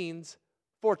means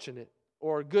fortunate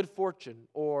or good fortune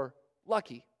or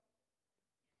lucky,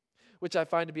 which I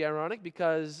find to be ironic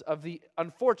because of the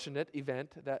unfortunate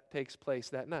event that takes place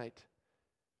that night.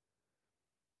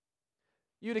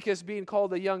 Eutychus, being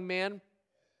called a young man,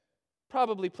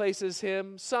 probably places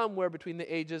him somewhere between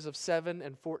the ages of 7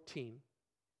 and 14.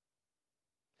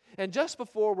 And just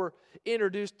before we're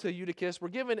introduced to Eutychus, we're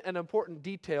given an important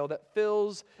detail that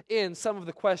fills in some of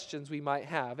the questions we might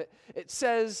have. It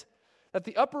says that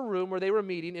the upper room where they were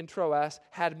meeting in Troas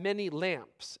had many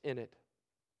lamps in it.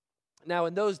 Now,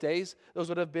 in those days, those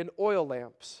would have been oil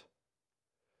lamps.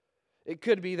 It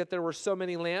could be that there were so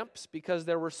many lamps because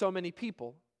there were so many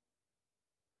people.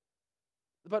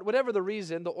 But whatever the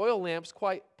reason, the oil lamps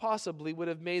quite possibly would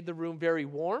have made the room very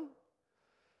warm.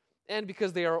 And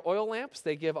because they are oil lamps,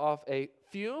 they give off a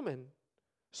fume, and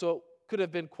so it could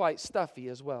have been quite stuffy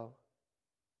as well.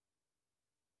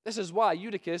 This is why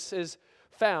Eutychus is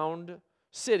found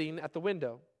sitting at the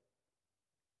window.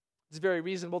 It's very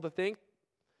reasonable to think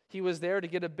he was there to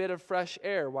get a bit of fresh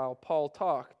air while Paul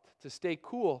talked, to stay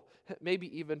cool,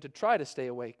 maybe even to try to stay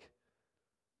awake.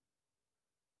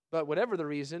 But whatever the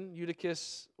reason,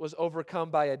 Eutychus was overcome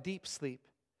by a deep sleep.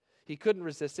 He couldn't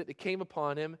resist it. It came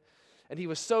upon him, and he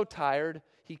was so tired,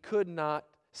 he could not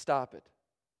stop it.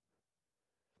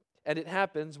 And it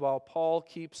happens while Paul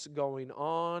keeps going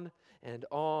on and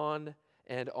on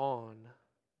and on.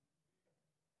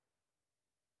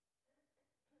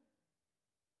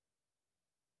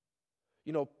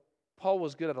 You know, Paul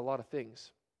was good at a lot of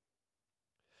things.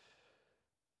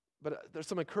 But there's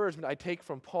some encouragement I take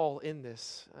from Paul in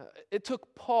this. It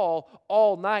took Paul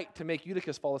all night to make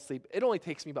Eutychus fall asleep. It only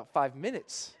takes me about 5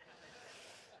 minutes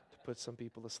to put some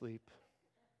people to sleep.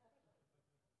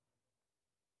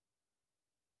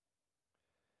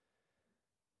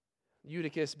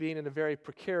 Eutychus, being in a very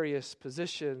precarious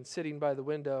position, sitting by the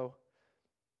window,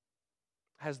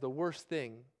 has the worst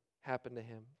thing happen to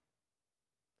him,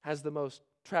 has the most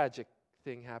tragic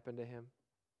thing happen to him.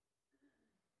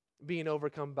 Being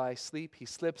overcome by sleep, he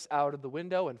slips out of the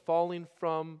window, and falling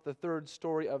from the 3rd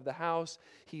story of the house,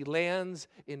 he lands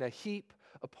in a heap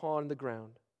upon the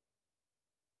ground.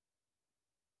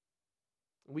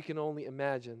 We can only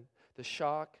imagine the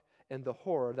shock and the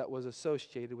horror that was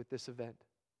associated with this event.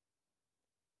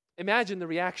 Imagine the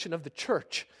reaction of the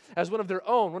church as one of their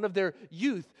own, one of their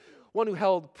youth, one who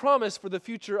held promise for the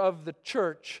future of the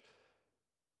church,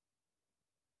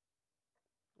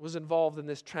 was involved in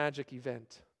this tragic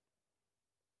event.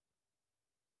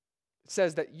 It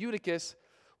says that Eutychus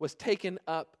was taken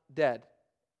up dead.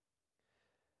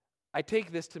 I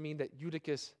take this to mean that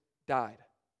Eutychus died.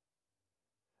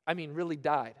 I mean, really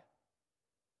died.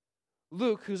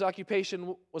 Luke, whose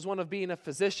occupation was one of being a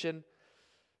physician,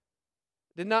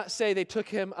 did not say they took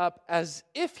him up as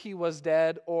if he was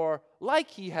dead or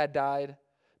like he had died.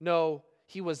 No,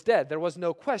 he was dead. There was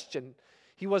no question.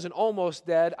 He wasn't almost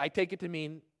dead. I take it to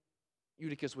mean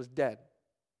Eutychus was dead.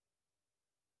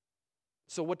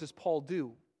 So what does Paul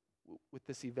do with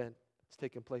this event that's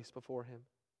taken place before him?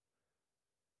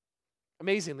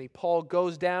 Amazingly, Paul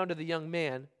goes down to the young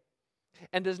man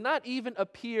and does not even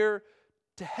appear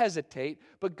to hesitate,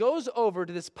 but goes over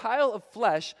to this pile of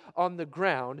flesh on the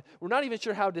ground. We're not even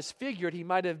sure how disfigured he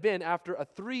might have been after a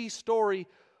 3-story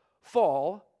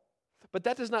fall, but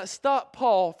that does not stop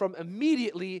Paul from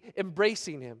immediately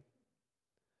embracing him.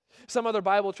 Some other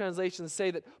Bible translations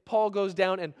say that Paul goes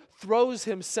down and throws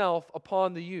himself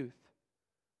upon the youth.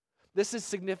 This is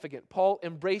significant. Paul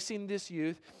embracing this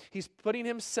youth, he's putting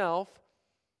himself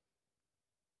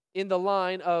in the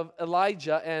line of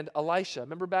Elijah and Elisha.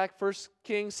 Remember back 1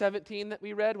 Kings 17 that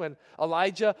we read when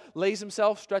Elijah lays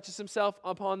himself, stretches himself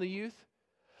upon the youth?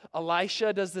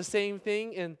 Elisha does the same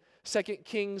thing in 2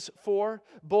 Kings 4.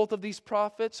 Both of these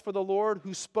prophets for the Lord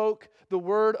who spoke the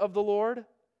word of the Lord.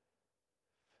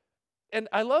 And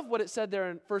I love what it said there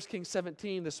in 1 Kings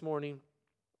 17 this morning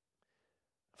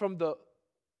from the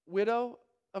widow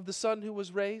of the son who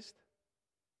was raised.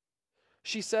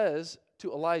 She says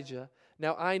to Elijah,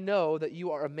 "Now I know that you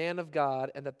are a man of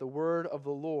God and that the word of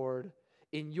the Lord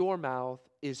in your mouth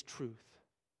is truth.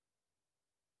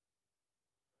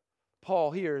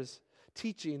 Paul here is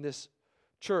teaching this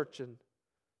church, and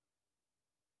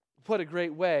what a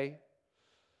great way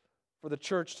for the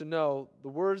church to know the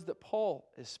words that Paul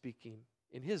is speaking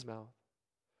in his mouth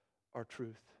are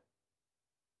truth.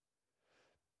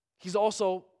 He's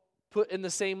also put in the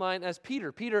same line as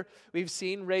Peter. Peter, we've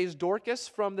seen, raised Dorcas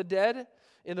from the dead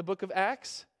in the book of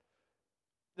Acts.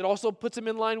 It also puts him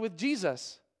in line with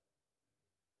Jesus.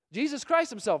 Jesus Christ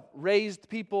himself raised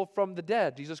people from the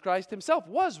dead. Jesus Christ himself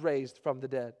was raised from the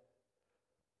dead.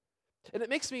 And it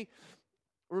makes me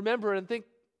remember and think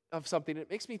of something. It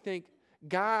makes me think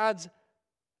God's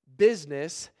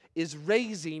business is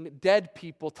raising dead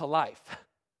people to life.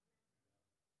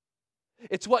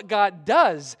 It's what God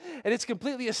does, and it's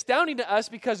completely astounding to us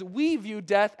because we view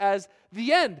death as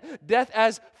the end, death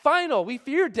as final. We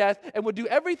fear death and would do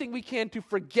everything we can to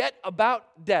forget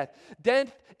about death.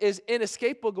 Death is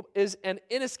an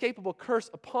inescapable curse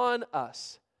upon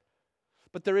us.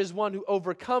 But there is one who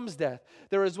overcomes death.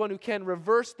 There is one who can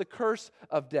reverse the curse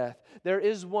of death. There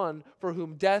is one for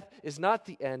whom death is not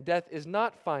the end, death is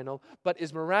not final, but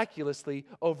is miraculously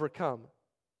overcome.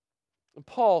 And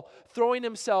Paul, throwing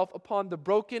himself upon the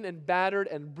broken and battered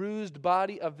and bruised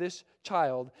body of this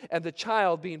child, and the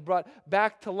child being brought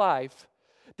back to life,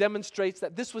 demonstrates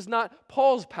that this was not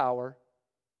Paul's power.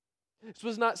 This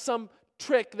was not some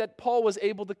trick that Paul was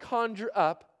able to conjure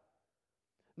up.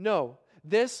 No,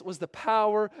 this was the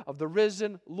power of the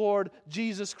risen Lord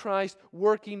Jesus Christ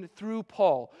working through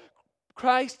Paul.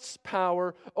 Christ's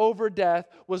power over death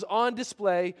was on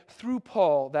display through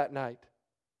Paul that night.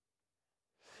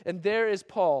 And there is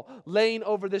Paul laying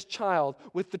over this child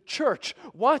with the church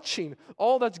watching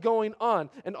all that's going on.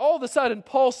 And all of a sudden,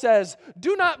 Paul says,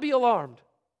 "Do not be alarmed."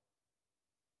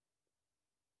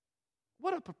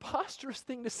 What a preposterous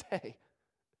thing to say.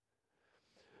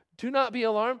 Do not be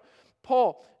alarmed.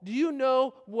 Paul, do you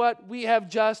know what we have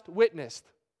just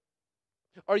witnessed?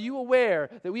 Are you aware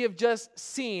that we have just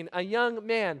seen a young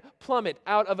man plummet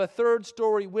out of a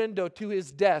third-story window to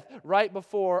his death right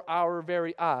before our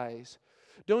very eyes?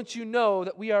 Don't you know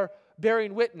that we are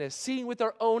bearing witness, seeing with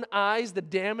our own eyes the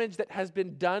damage that has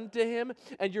been done to him,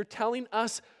 and you're telling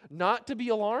us not to be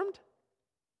alarmed?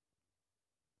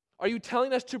 Are you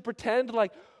telling us to pretend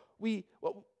like we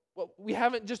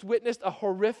haven't just witnessed a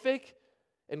horrific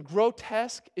and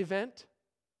grotesque event?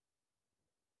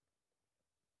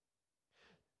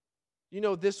 You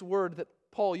know, this word that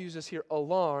Paul uses here,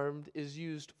 alarmed, is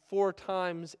used 4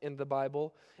 times in the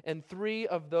Bible, and 3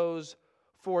 of those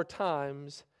 4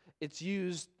 times it's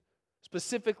used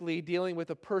specifically dealing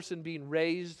with a person being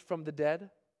raised from the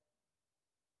dead.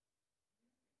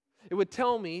 It would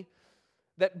tell me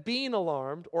that being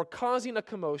alarmed or causing a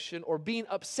commotion or being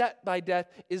upset by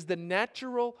death is the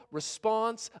natural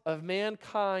response of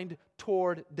mankind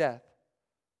toward death.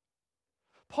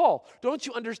 Paul, don't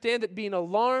you understand that being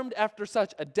alarmed after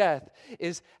such a death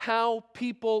is how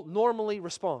people normally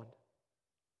respond?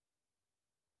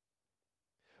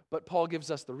 But Paul gives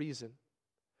us the reason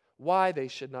why they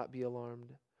should not be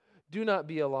alarmed. Do not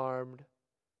be alarmed,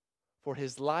 for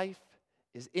his life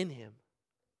is in him.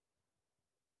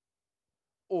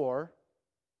 Or,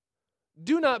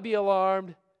 do not be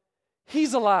alarmed,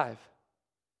 he's alive.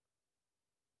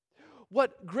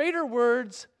 What greater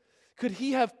words could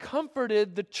he have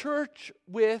comforted the church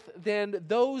with than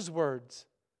those words?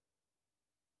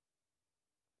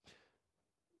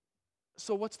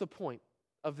 So what's the point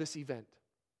of this event?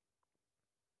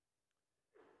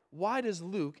 Why does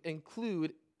Luke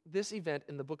include this event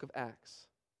in the book of Acts?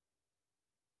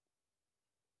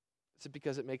 Is it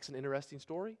because it makes an interesting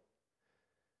story?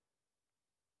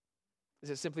 Is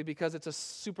it simply because it's a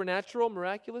supernatural,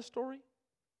 miraculous story?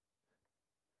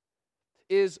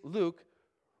 Is Luke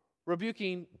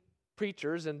rebuking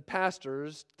preachers and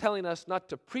pastors, telling us not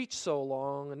to preach so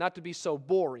long and not to be so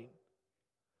boring?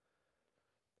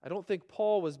 I don't think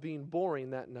Paul was being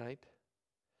boring that night,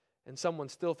 and someone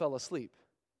still fell asleep.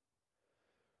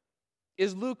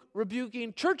 Is Luke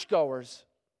rebuking churchgoers,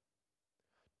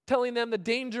 telling them the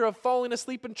danger of falling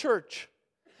asleep in church?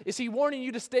 Is he warning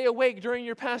you to stay awake during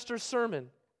your pastor's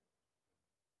sermon?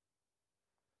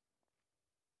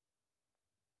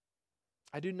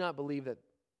 I do not believe that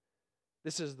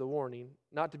this is the warning,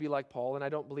 not to be like Paul, and I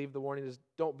don't believe the warning is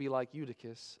don't be like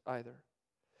Eutychus either.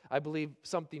 I believe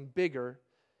something bigger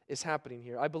is happening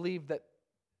here. I believe that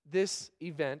this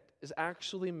event is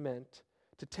actually meant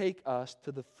to take us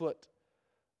to the foot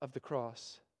of the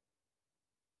cross.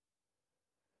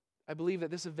 I believe that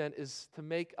this event is to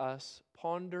make us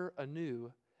ponder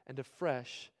anew and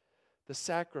afresh the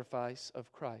sacrifice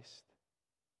of Christ.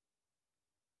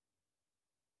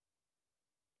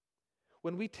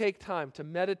 when we take time to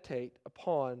meditate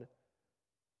upon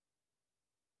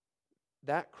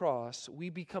that cross, we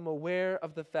become aware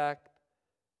of the fact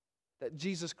that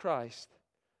Jesus Christ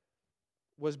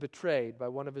was betrayed by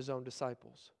one of his own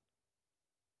disciples.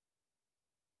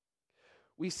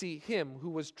 We see him who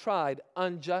was tried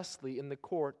unjustly in the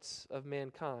courts of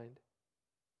mankind.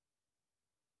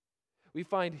 We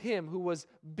find him who was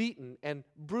beaten and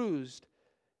bruised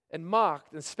and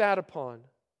mocked and spat upon.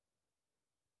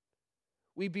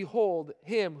 We behold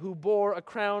him who bore a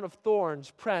crown of thorns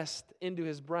pressed into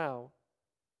his brow.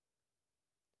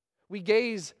 We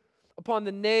gaze upon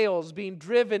the nails being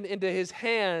driven into his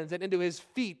hands and into his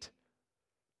feet.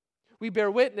 We bear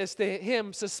witness to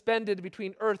him suspended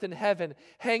between earth and heaven,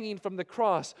 hanging from the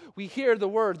cross. We hear the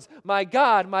words, my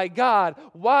God,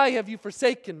 why have you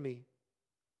forsaken me?"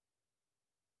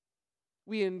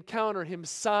 We encounter him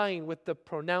sighing with the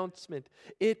pronouncement,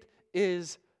 "It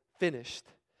is finished,"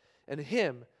 and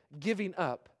him giving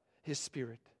up his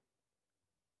spirit.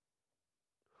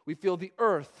 We feel the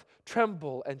earth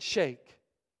tremble and shake.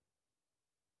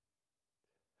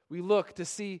 We look to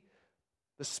see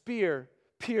the spear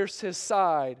pierce his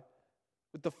side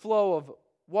with the flow of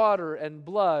water and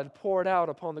blood poured out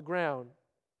upon the ground.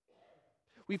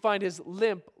 We find his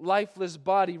limp, lifeless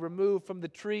body removed from the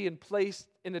tree and placed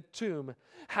in a tomb.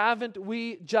 Haven't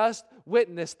we just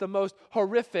witnessed the most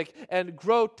horrific and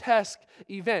grotesque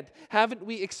event? Haven't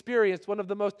we experienced one of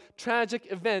the most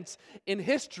tragic events in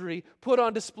history put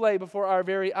on display before our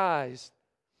very eyes?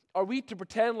 Are we to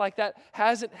pretend like that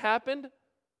hasn't happened?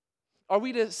 Are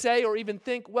we to say or even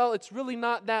think, well, it's really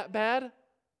not that bad?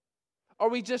 Are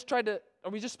we just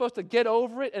supposed to get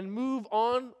over it and move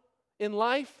on in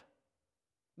life?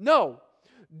 No.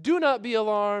 Do not be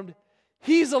alarmed.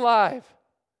 He's alive.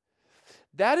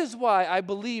 That is why I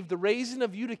believe the raising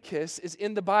of Eutychus is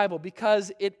in the Bible,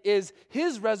 because it is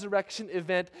his resurrection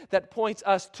event that points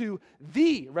us to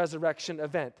the resurrection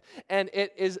event. And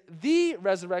it is the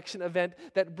resurrection event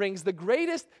that brings the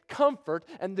greatest comfort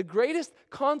and the greatest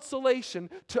consolation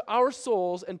to our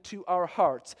souls and to our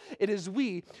hearts. It is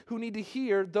we who need to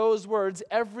hear those words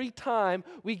every time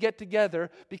we get together,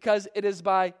 because it is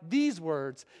by these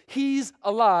words, "He's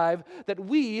alive," that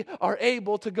we are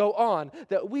able to go on,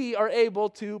 that we are able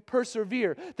to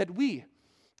persevere, that we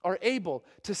are able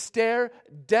to stare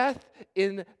death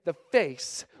in the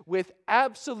face with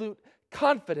absolute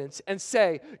confidence and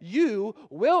say, "You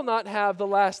will not have the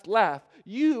last laugh.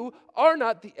 You are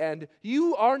not the end.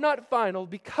 You are not final,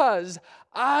 because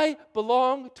I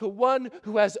belong to one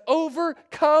who has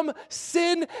overcome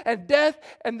sin and death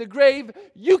and the grave.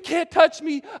 You can't touch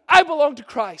me. I belong to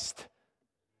Christ."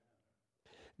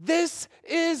 This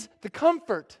is the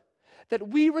comfort that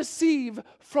we receive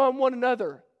from one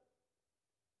another.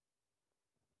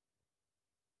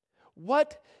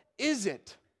 What is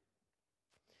it?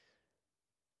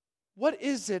 What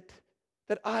is it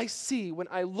that I see when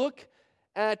I look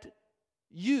at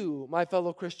you, my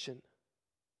fellow Christian?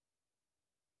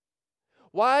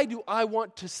 Why do I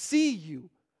want to see you?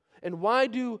 And why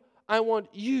do I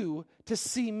want you to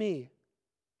see me?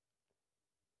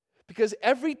 Because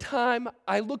every time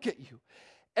I look at you,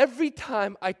 every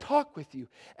time I talk with you,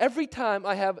 every time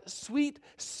I have sweet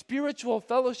spiritual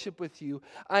fellowship with you,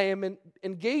 I am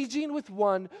engaging with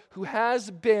one who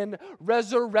has been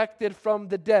resurrected from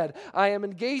the dead. I am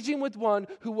engaging with one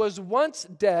who was once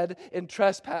dead in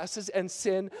trespasses and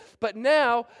sin, but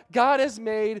now God has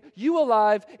made you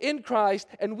alive in Christ,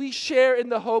 and we share in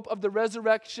the hope of the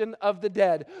resurrection of the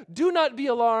dead. Do not be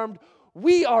alarmed.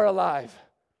 We are alive.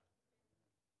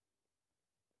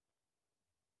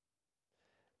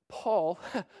 Paul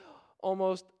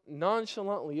almost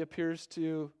nonchalantly appears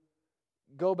to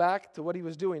go back to what he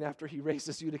was doing after he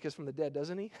raises Eutychus from the dead,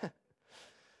 doesn't he?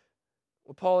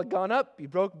 When Paul had gone up, he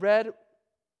broke bread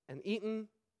and eaten,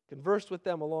 conversed with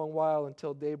them a long while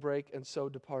until daybreak, and so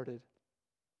departed.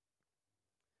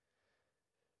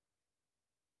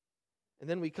 And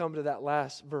then we come to that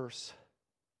last verse.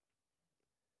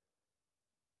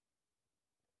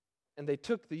 "And they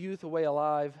took the youth away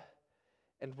alive,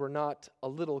 and were not a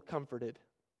little comforted."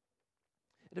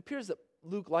 It appears that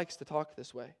Luke likes to talk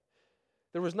this way.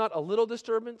 There was not a little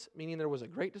disturbance, meaning there was a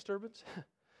great disturbance.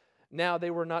 Now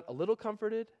they were not a little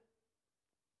comforted.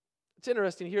 It's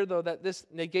interesting here, though, that this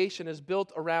negation is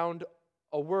built around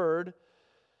a word,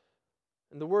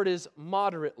 and the word is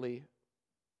moderately.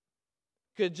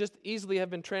 Could just easily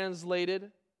have been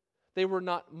translated, "They were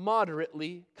not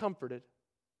moderately comforted."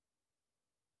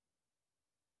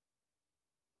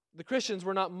 The Christians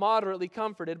were not moderately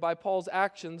comforted by Paul's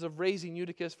actions of raising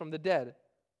Eutychus from the dead.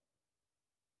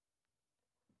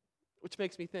 Which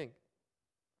makes me think,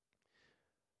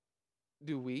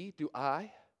 do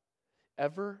I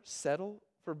ever settle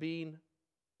for being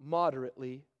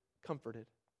moderately comforted?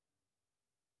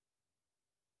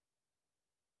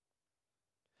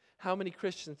 How many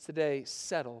Christians today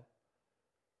settle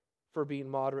for being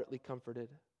moderately comforted?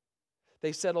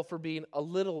 They settle for being a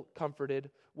little comforted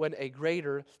when a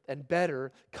greater and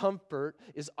better comfort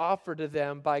is offered to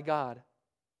them by God.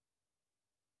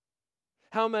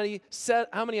 How many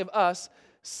of us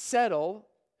settle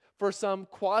for some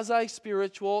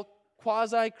quasi-spiritual,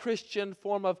 quasi-Christian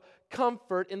form of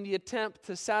comfort in the attempt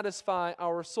to satisfy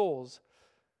our souls?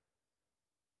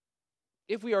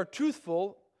 If we are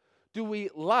truthful, do we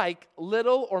like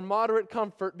little or moderate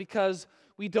comfort because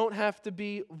we don't have to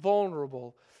be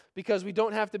vulnerable, because we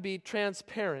don't have to be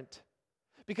transparent,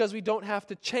 because we don't have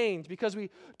to change, because we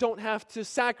don't have to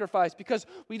sacrifice, because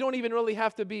we don't even really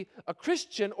have to be a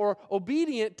Christian or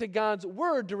obedient to God's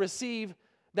word to receive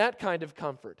that kind of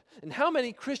comfort? And how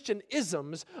many Christian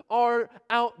isms are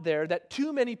out there that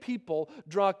too many people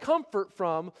draw comfort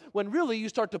from, when really you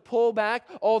start to pull back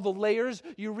all the layers,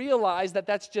 you realize that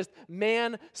that's just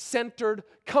man-centered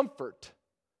comfort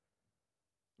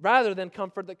rather than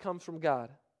comfort that comes from God.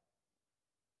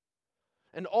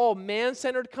 And all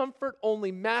man-centered comfort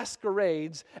only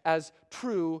masquerades as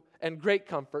true and great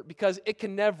comfort, because it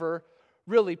can never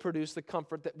really produce the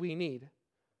comfort that we need.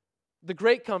 The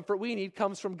great comfort we need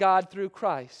comes from God through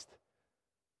Christ.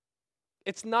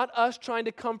 It's not us trying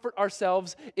to comfort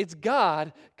ourselves, it's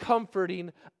God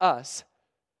comforting us.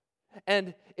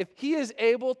 And if He is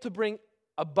able to bring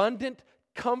abundant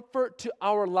comfort to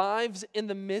our lives in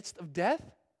the midst of death,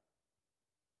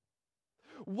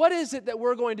 what is it that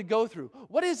we're going to go through?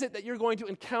 What is it that you're going to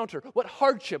encounter? What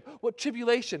hardship, what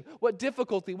tribulation, what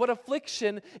difficulty, what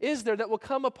affliction is there that will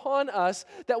come upon us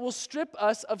that will strip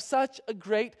us of such a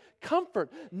great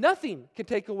comfort? Nothing can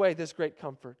take away this great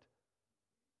comfort.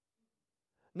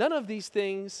 None of these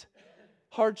things,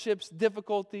 hardships,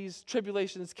 difficulties,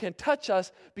 tribulations, can touch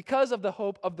us because of the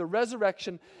hope of the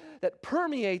resurrection that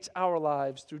permeates our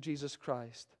lives through Jesus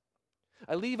Christ.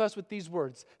 I leave us with these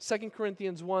words, 2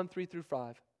 Corinthians 1, 3 through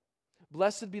 5.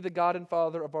 Blessed be the God and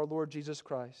Father of our Lord Jesus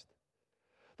Christ,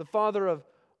 the Father of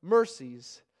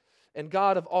mercies and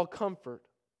God of all comfort,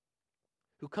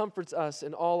 who comforts us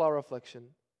in all our affliction,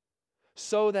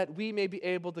 so that we may be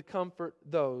able to comfort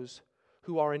those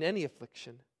who are in any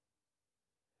affliction,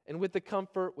 and with the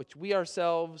comfort which we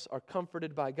ourselves are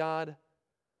comforted by God.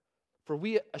 For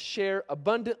we share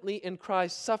abundantly in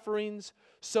Christ's sufferings,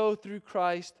 so through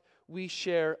Christ we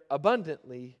share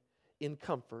abundantly in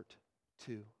comfort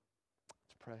too.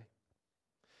 Let's pray.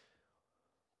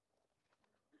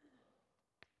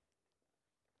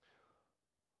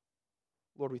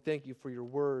 Lord, we thank you for your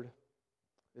word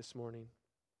this morning.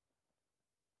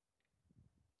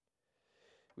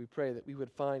 We pray that we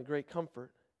would find great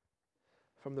comfort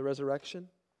from the resurrection,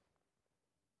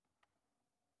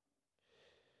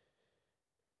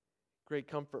 great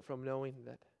comfort from knowing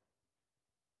that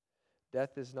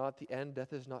death is not the end,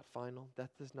 death is not final,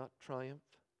 death does not triumph,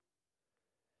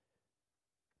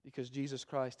 because Jesus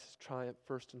Christ has triumphed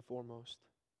first and foremost.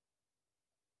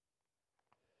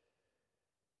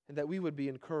 And that we would be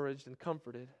encouraged and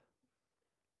comforted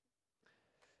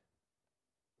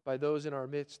by those in our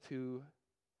midst who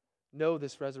know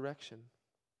this resurrection,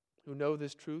 who know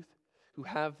this truth, who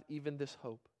have even this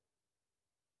hope.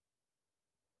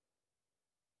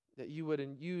 That you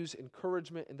would use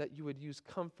encouragement and that you would use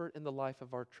comfort in the life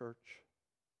of our church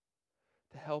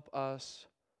to help us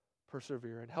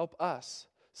persevere and help us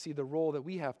see the role that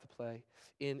we have to play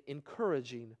in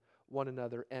encouraging one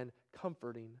another and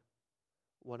comforting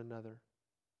one another.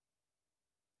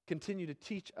 Continue to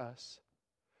teach us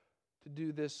to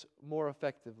do this more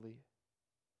effectively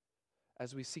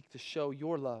as we seek to show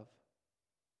your love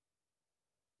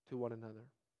to one another.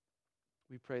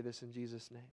 We pray this in Jesus' name.